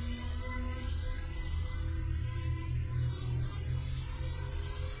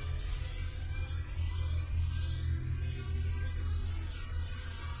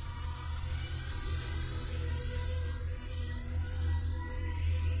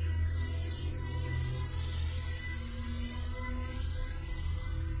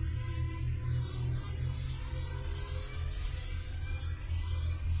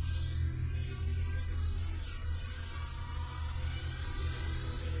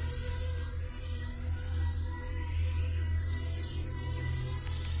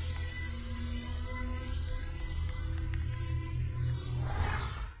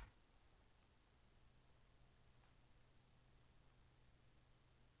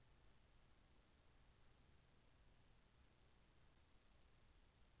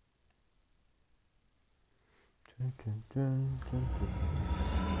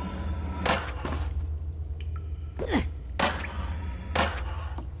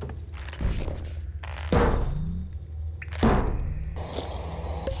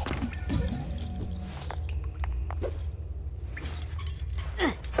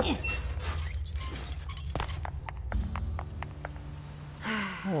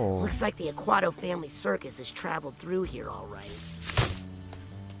 Looks like the Aquato family circus has traveled through here all right.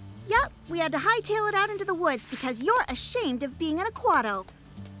 Yup, we had to hightail it out into the woods because you're ashamed of being an Aquato.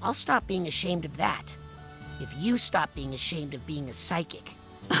 I'll stop being ashamed of that. If you stop being ashamed of being a psychic.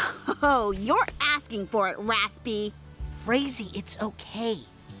 Oh, you're asking for it, Raspy. Frazee, it's okay.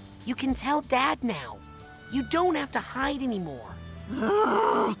 You can tell Dad now. You don't have to hide anymore.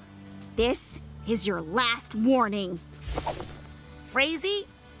 This is your last warning. Frazee?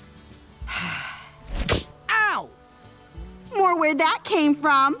 Ow! More where that came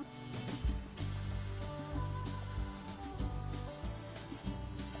from.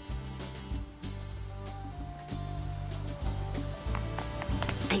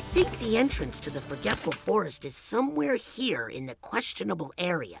 I think the entrance to the Forgetful Forest is somewhere here in the questionable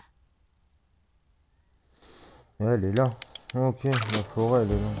area. Ouais, elle est là. Ok, la forêt,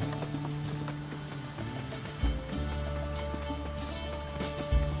 elle est là.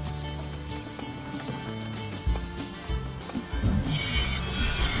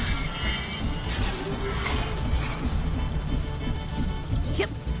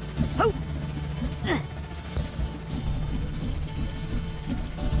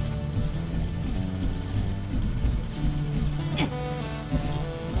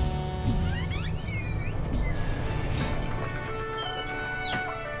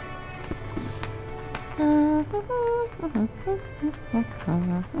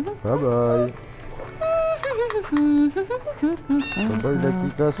 Bye bye. Bye bye, Lucky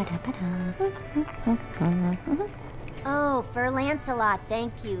Cass. Oh, for Lancelot,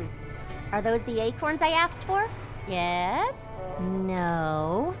 thank you. Are those the acorns I asked for? Yes?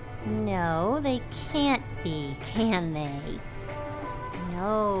 No. No, they can't be, can they?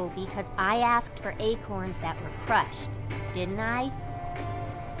 No, because I asked for acorns that were crushed, didn't I?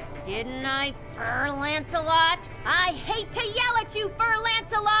 Didn't I, Fur Lancelot? I hate to yell at you, Fur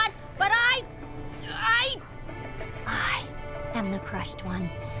Lancelot, but I am the crushed one.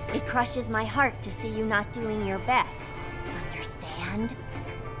 It crushes my heart to see you not doing your best. Understand?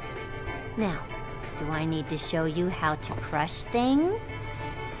 Now, do I need to show you how to crush things?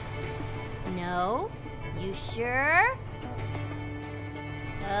 No? You sure?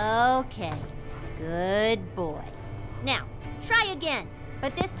 Okay. Good boy. Now, try again.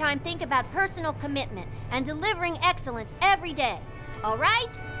 But this time, think about personal commitment and delivering excellence every day. All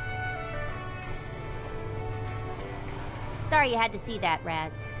right? Sorry you had to see that,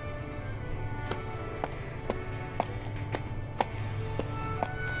 Raz.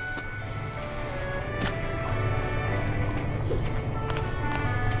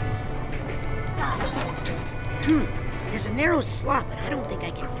 There's a narrow slot, but I don't think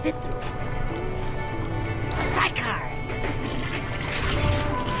I can fit through it. Psychar!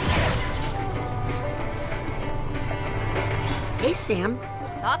 Hey, Sam.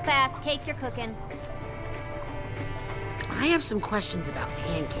 Talk fast. Cakes are cooking. I have some questions about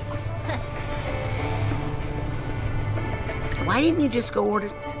pancakes. Why didn't you just go order...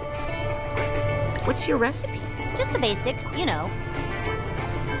 What's your recipe? Just the basics, you know.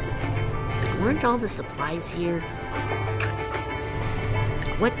 Weren't all the supplies here?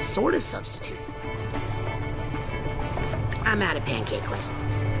 What sort of substitute? I'm out of pancake questions.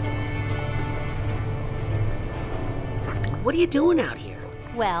 What are you doing out here?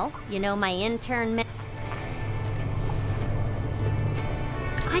 Well, you know my intern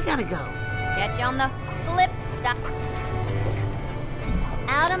I gotta go. Catch you on the flip side.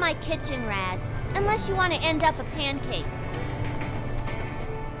 Out of my kitchen, Raz. Unless you want to end up a pancake.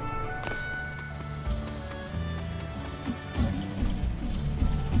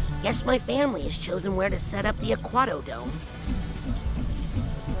 Guess my family has chosen where to set up the Aquatodome.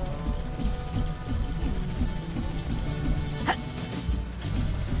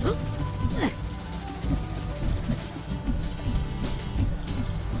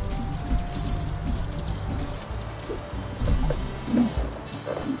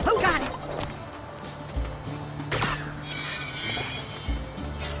 Got it!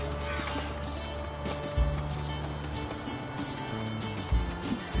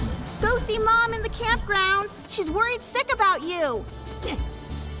 Go see Mom in the campgrounds. She's worried sick about you.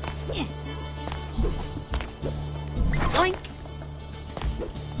 Yoink!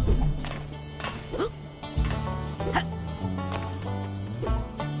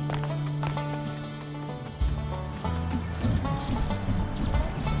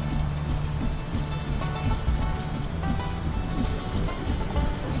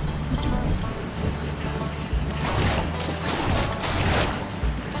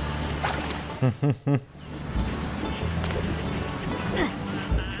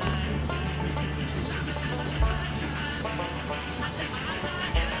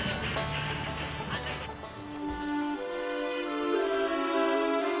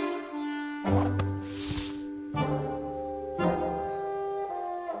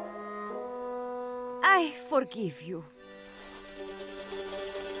 I forgive you.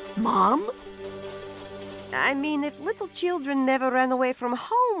 Mom? I mean, if little children never ran away from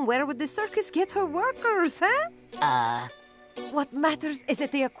home, where would the circus get her workers, huh? What matters is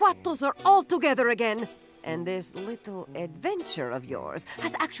that the Aquatos are all together again. And this little adventure of yours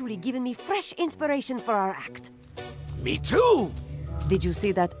has actually given me fresh inspiration for our act. Me too! Did you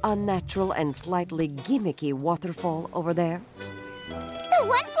see that unnatural and slightly gimmicky waterfall over there? The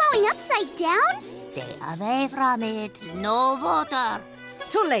one flowing upside down? Stay away from it. No water.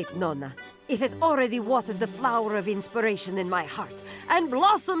 Too late, Nonna. It has already watered the flower of inspiration in my heart and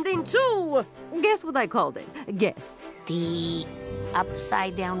blossomed into... Guess what I called it? Guess. The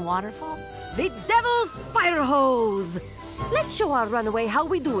upside-down waterfall? The Devil's Fire Hose! Let's show our runaway how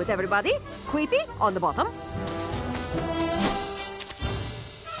we do it, everybody. Queepy, on the bottom.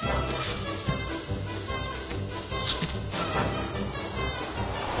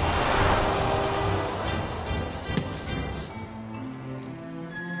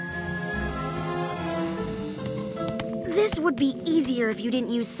 This would be easier if you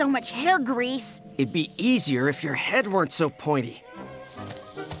didn't use so much hair grease. It'd be easier if your head weren't so pointy.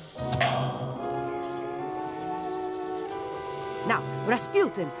 Now,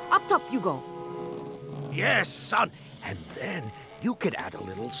 Rasputin, up top you go. Yes, son. And then you could add a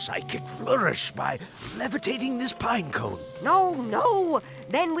little psychic flourish by levitating this pine cone. No, no.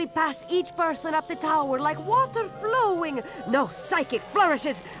 Then we pass each person up the tower like water flowing. No psychic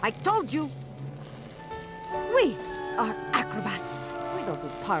flourishes. I told you. We are acrobats. We don't do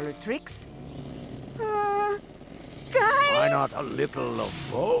parlor tricks. Guys? Why not a little of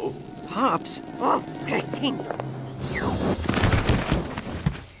both? Pops. Oh, cretin.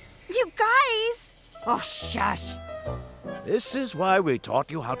 You guys! Oh, shush. This is why we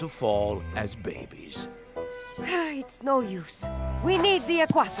taught you how to fall as babies. It's no use. We need the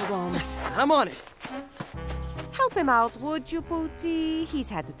Aquatodome. I'm on it. Help him out, would you, Pooty? He's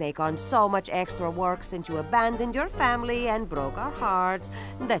had to take on so much extra work since you abandoned your family and broke our hearts.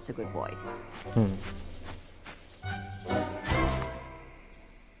 That's a good boy.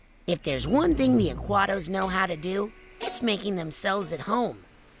 If there's one thing the Aquatos know how to do, it's making themselves at home.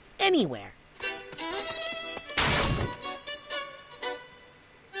 Anywhere.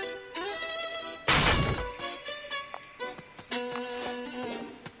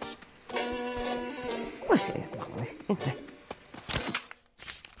 What's it?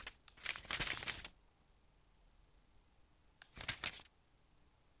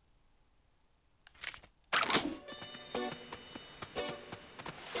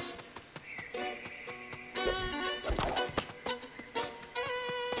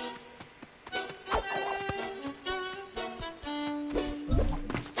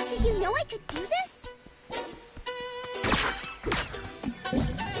 Did you know I could do this?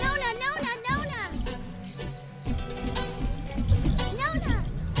 Nona, Nona, Nona! Nona!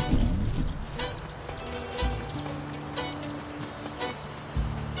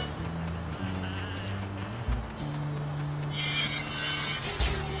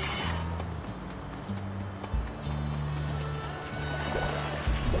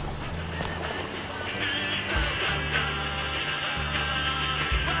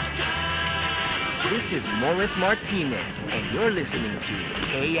 This is Morris Martinez, and you're listening to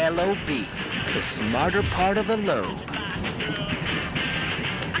KLOB, the smarter part of the lobe.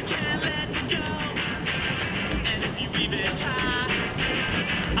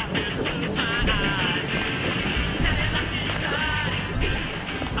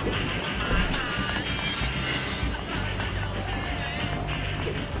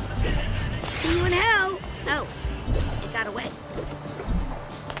 See you in hell! Oh, it got away.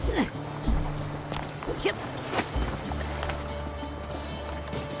 Yep.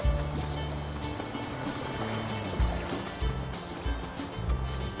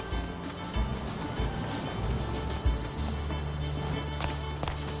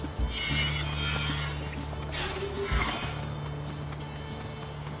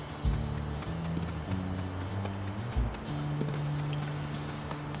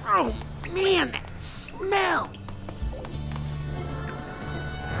 Oh, man, that smell!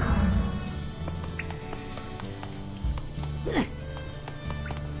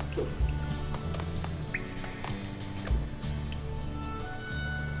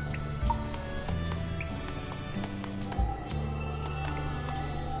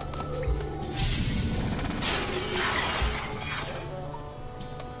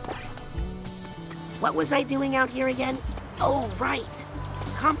 What was I doing out here again? Oh, right.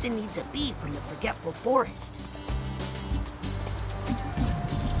 Compton needs a bee from the Forgetful Forest.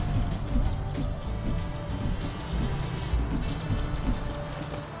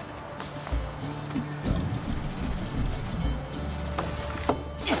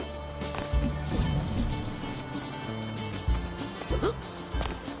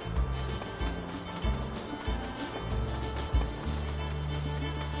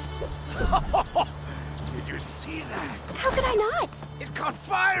 Did you see that? How could I not? It caught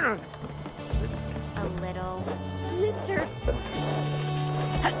fire! A little. Mister.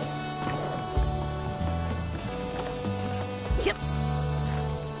 Yep.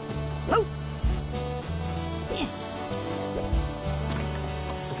 Oh.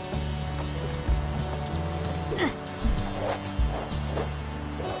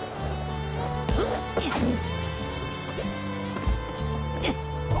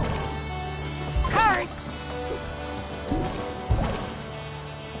 Card.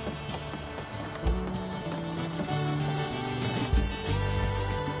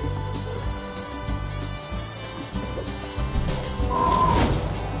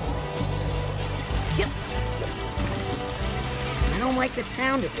 Yep. I don't like the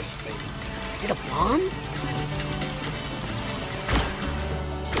sound of this thing. Is it a bomb?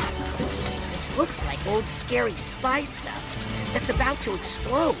 This looks like old scary spy stuff that's about to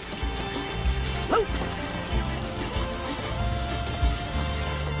explode. Oh!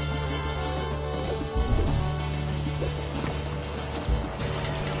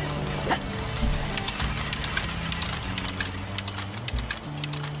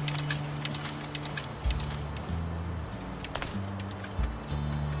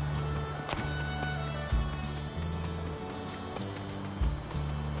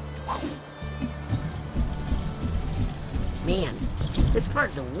 Man, this part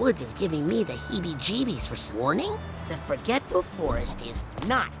of the woods is giving me the heebie-jeebies for some warning. The Forgetful Forest is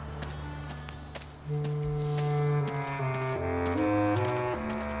not.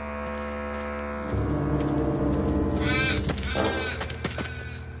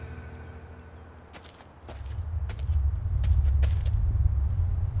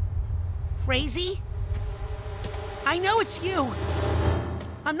 Crazy? I know it's you.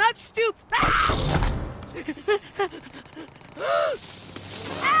 I'm not stupid.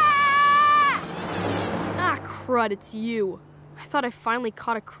 Ah, crud, it's you. I thought I finally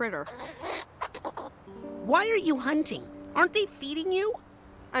caught a critter. Why are you hunting? Aren't they feeding you?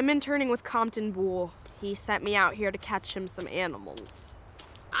 I'm interning with Compton Bull. He sent me out here to catch him some animals.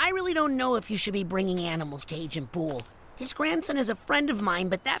 I really don't know if you should be bringing animals to Agent Bull. His grandson is a friend of mine,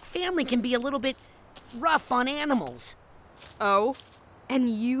 but that family can be a little bit rough on animals. Oh? And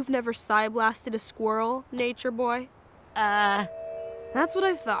you've never psi-blasted a squirrel, nature boy? That's what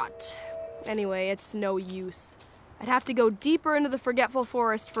I thought. Anyway, it's no use. I'd have to go deeper into the Forgetful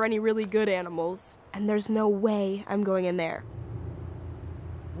Forest for any really good animals, and there's no way I'm going in there.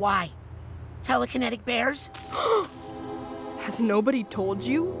 Why? Telekinetic bears? Has nobody told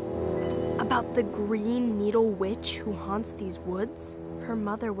you? About the Green Needle Witch who haunts these woods? Her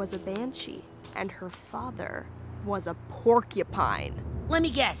mother was a banshee, and her father was a porcupine. Let me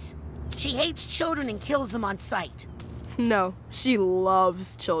guess. She hates children and kills them on sight. No, she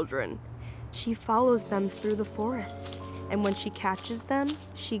loves children. She follows them through the forest, and when she catches them,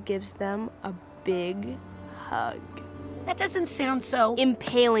 she gives them a big hug. That doesn't sound so...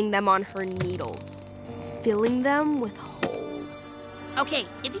 Impaling them on her needles. Filling them with holes. Okay,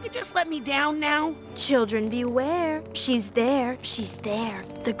 if you could just let me down now. Children beware. She's there. She's there.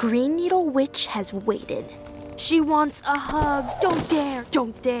 The Green Needle Witch has waited. She wants a hug. Don't dare.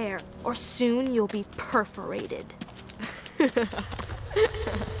 Don't dare. Or soon you'll be perforated.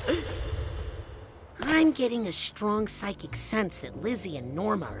 I'm getting a strong psychic sense that Lizzie and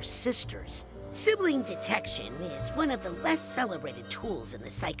Norma are sisters. Sibling detection is one of the less celebrated tools in the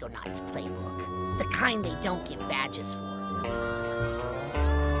Psychonauts playbook. The kind they don't give badges for.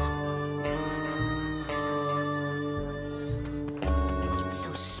 It's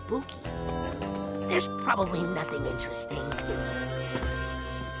so spooky. There's probably nothing interesting.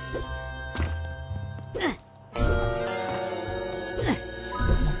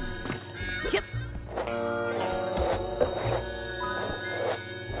 Yep.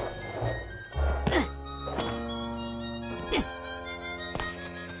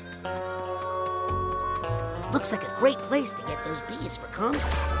 Looks like a great place to get those bees for Compton.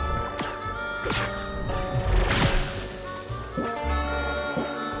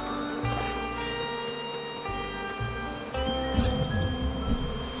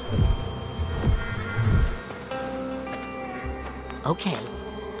 Okay,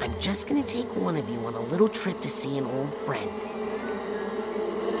 I'm just gonna take one of you on a little trip to see an old friend.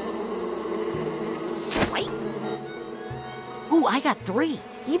 Swipe! Ooh, I got 3.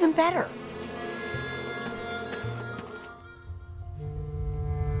 Even better.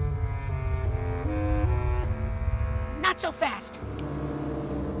 Not so fast.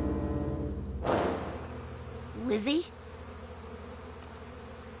 Lizzie?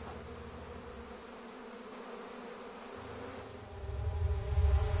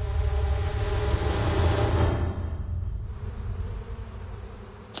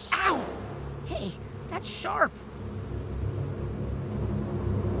 Ow! Hey, that's sharp.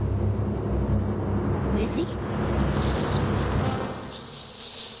 Lizzie?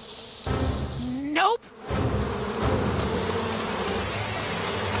 Nope.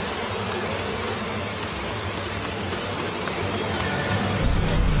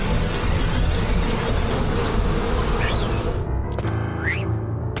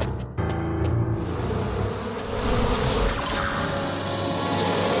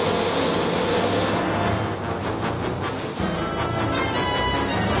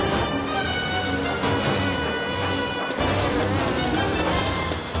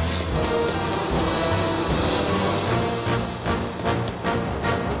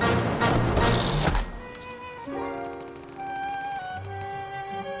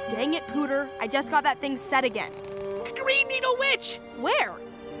 Dang it, Pooter. I just got that thing set again. Green Needle Witch! Where?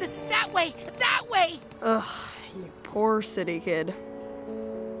 That way! That way! Ugh, you poor city kid.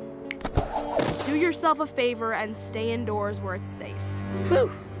 Do yourself a favor and stay indoors where it's safe. Whew.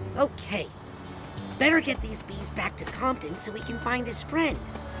 Okay. Better get these bees back to Compton so we can find his friend.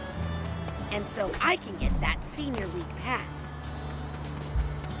 And so I can get that Senior League pass.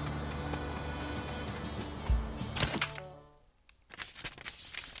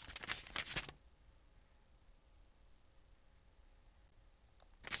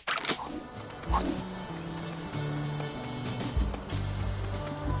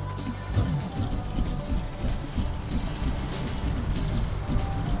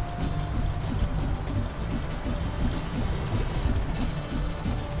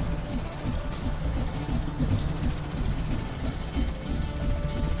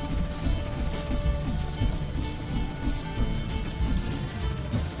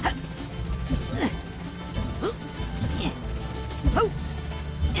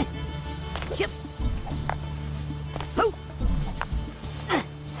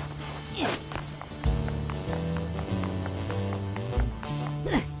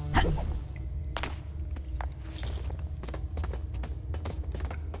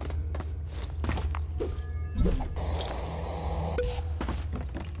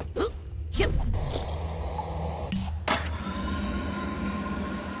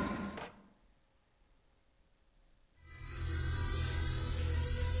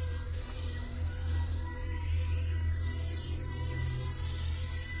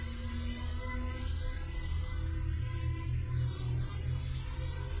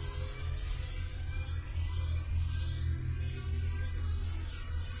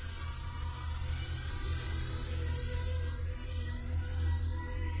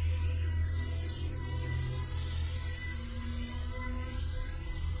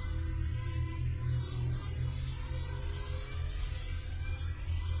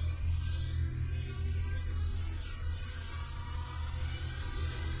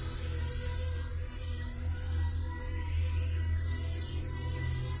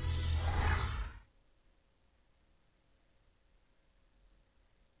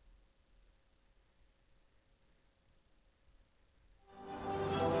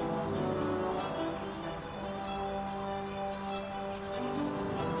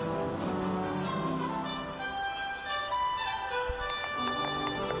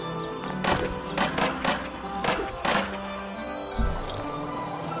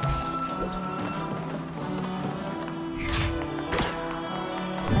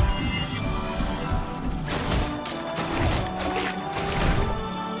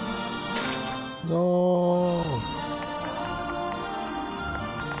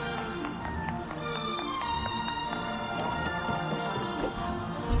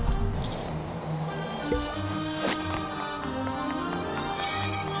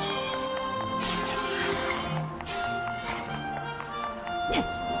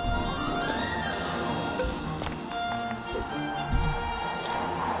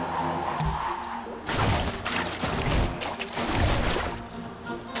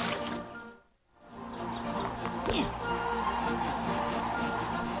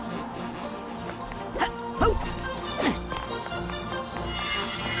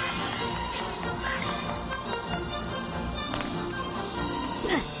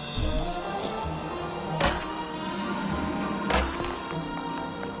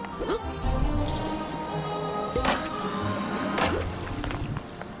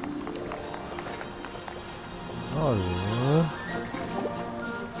 Oh là là.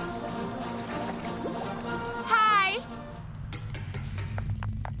 Hi!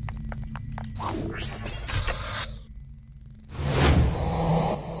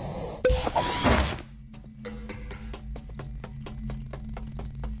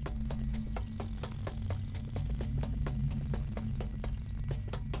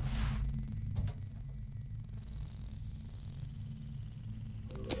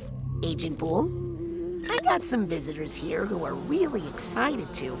 Agent Boole, I got some visitors here who are really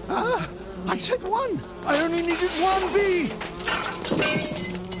excited to. Ah! I said one! I only needed one bee!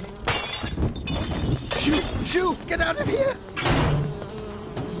 Shoo! Shoo! Get out of here!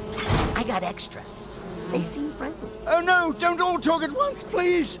 I got extra. They seem friendly. Oh no! Don't all talk at once,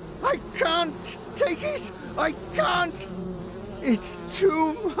 please! I can't take it! I can't! It's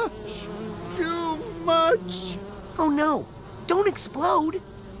too much! Too much! Oh no! Don't explode!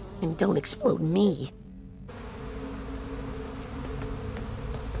 And don't explode me.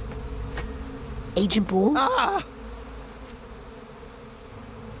 Agent Boole? Ah!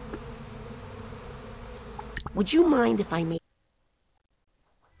 Would you mind if I made...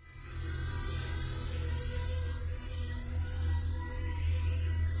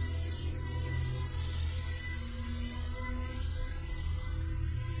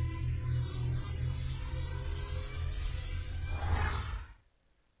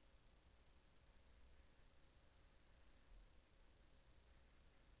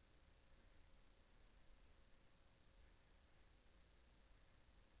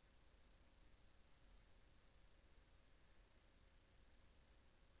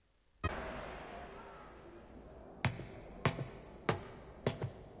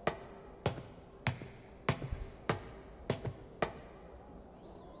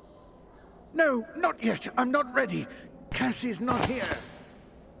 No, not yet. I'm not ready. Cassie's not here.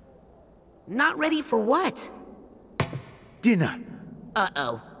 Not ready for what? Dinner.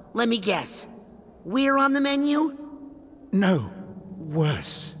 Uh-oh. Let me guess. We're on the menu? No.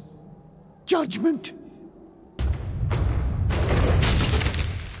 Worse. Judgment.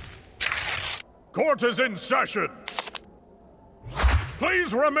 Court is in session.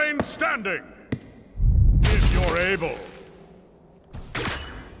 Please remain standing. If you're able.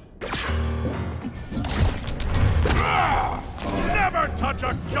 Never touch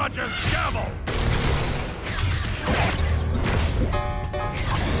a judge's gavel!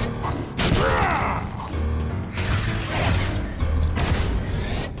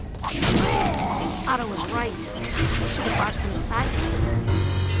 Otto was right. We should have brought some cider.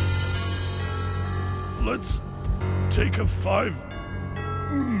 Let's take a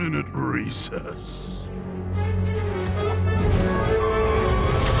 5-minute recess.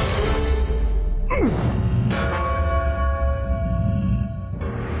 Oh,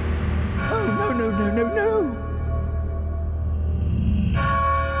 no.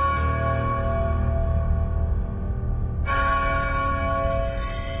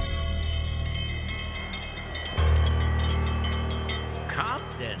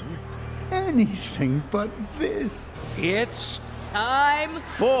 Compton? Anything but this. It's time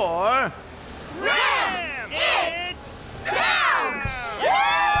For... Ram it down!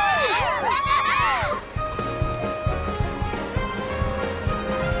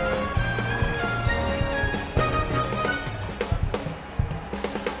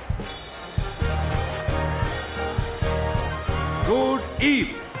 Good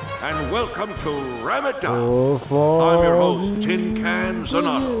evening, and welcome to Ram It Down. Oh, I'm your host, Tin Can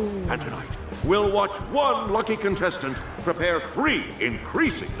Zanotto, and tonight we'll watch one lucky contestant prepare 3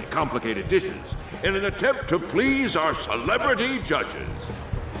 increasingly complicated dishes in an attempt to please our celebrity judges.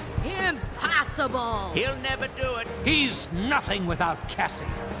 Impossible! He'll never do it. He's nothing without Cassie.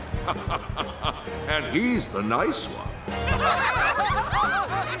 And he's the nice one.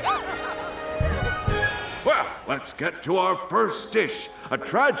 Well, let's get to our first dish, a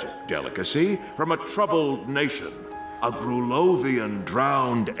tragic delicacy from a troubled nation, a Grulovian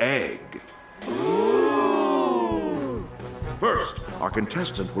drowned egg. Ooh. First, our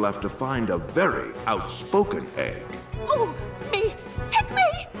contestant will have to find a very outspoken egg. Oh, me! Pick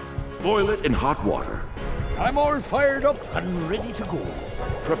me! Boil it in hot water. I'm all fired up and ready to go.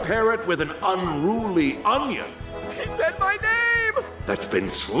 Prepare it with an unruly onion He said my name! that's been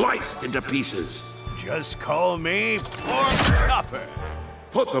sliced into pieces. Just call me Pork Chopper.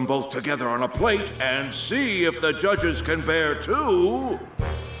 Put them both together on a plate and see if the judges can bear to...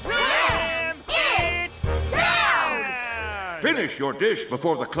 Ram it down! Finish your dish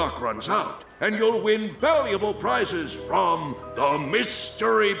before the clock runs out, and you'll win valuable prizes from the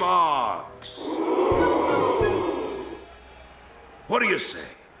Mystery Box. What do you say?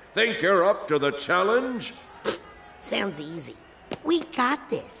 Think you're up to the challenge? Sounds easy. We got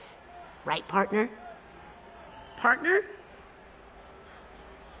this. Right, partner? Partner?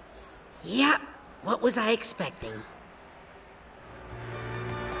 Yep. What was I expecting?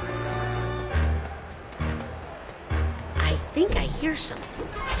 I think I hear something.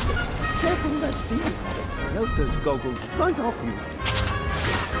 Careful, that steam is going to melt those goggles right off you.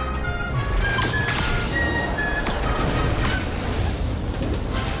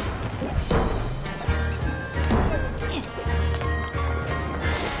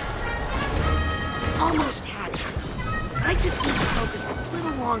 Almost had it. I just need to focus a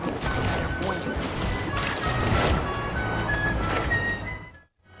little longer with my clairvoyance.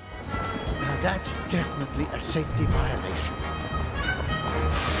 Now that's definitely a safety violation.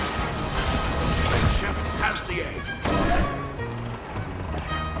 Chef has the egg.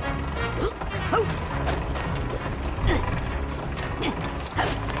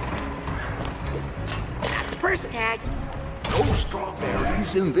 Got the first tag. No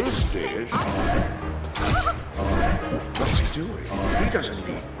strawberries in this dish. What's he doing? He doesn't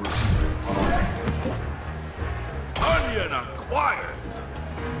need fruit. Onion acquired.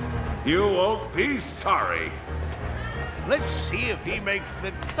 You won't be sorry. Let's see if he makes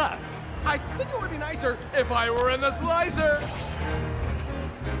the cut. I think it would be nicer if I were in the slicer.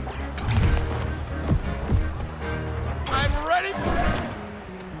 I'm ready.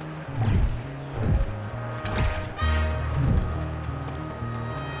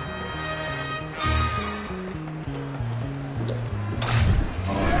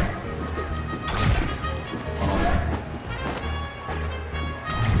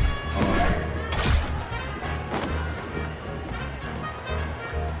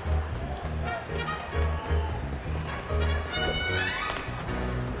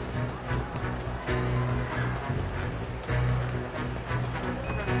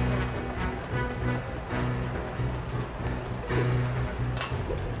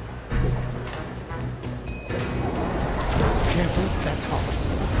 Careful, that's hot.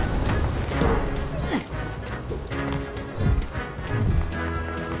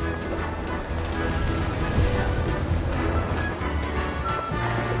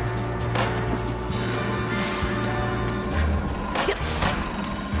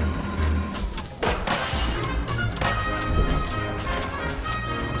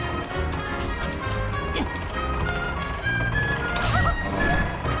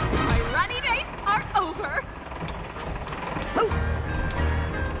 My runny days are over.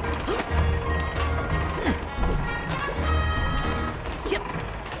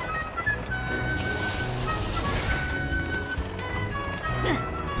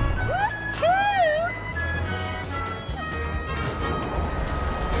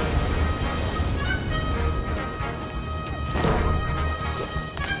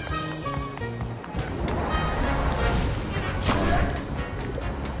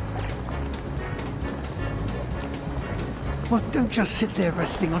 Well, don't just sit there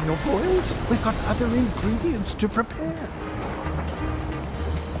resting on your boils. We've got other ingredients to prepare.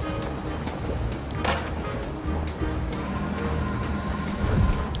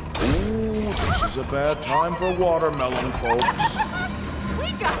 Ooh, this is a bad time for watermelon, folks.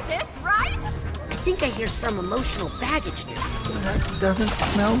 We got this, right? I think I hear some emotional baggage near. That doesn't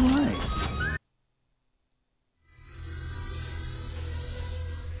smell right.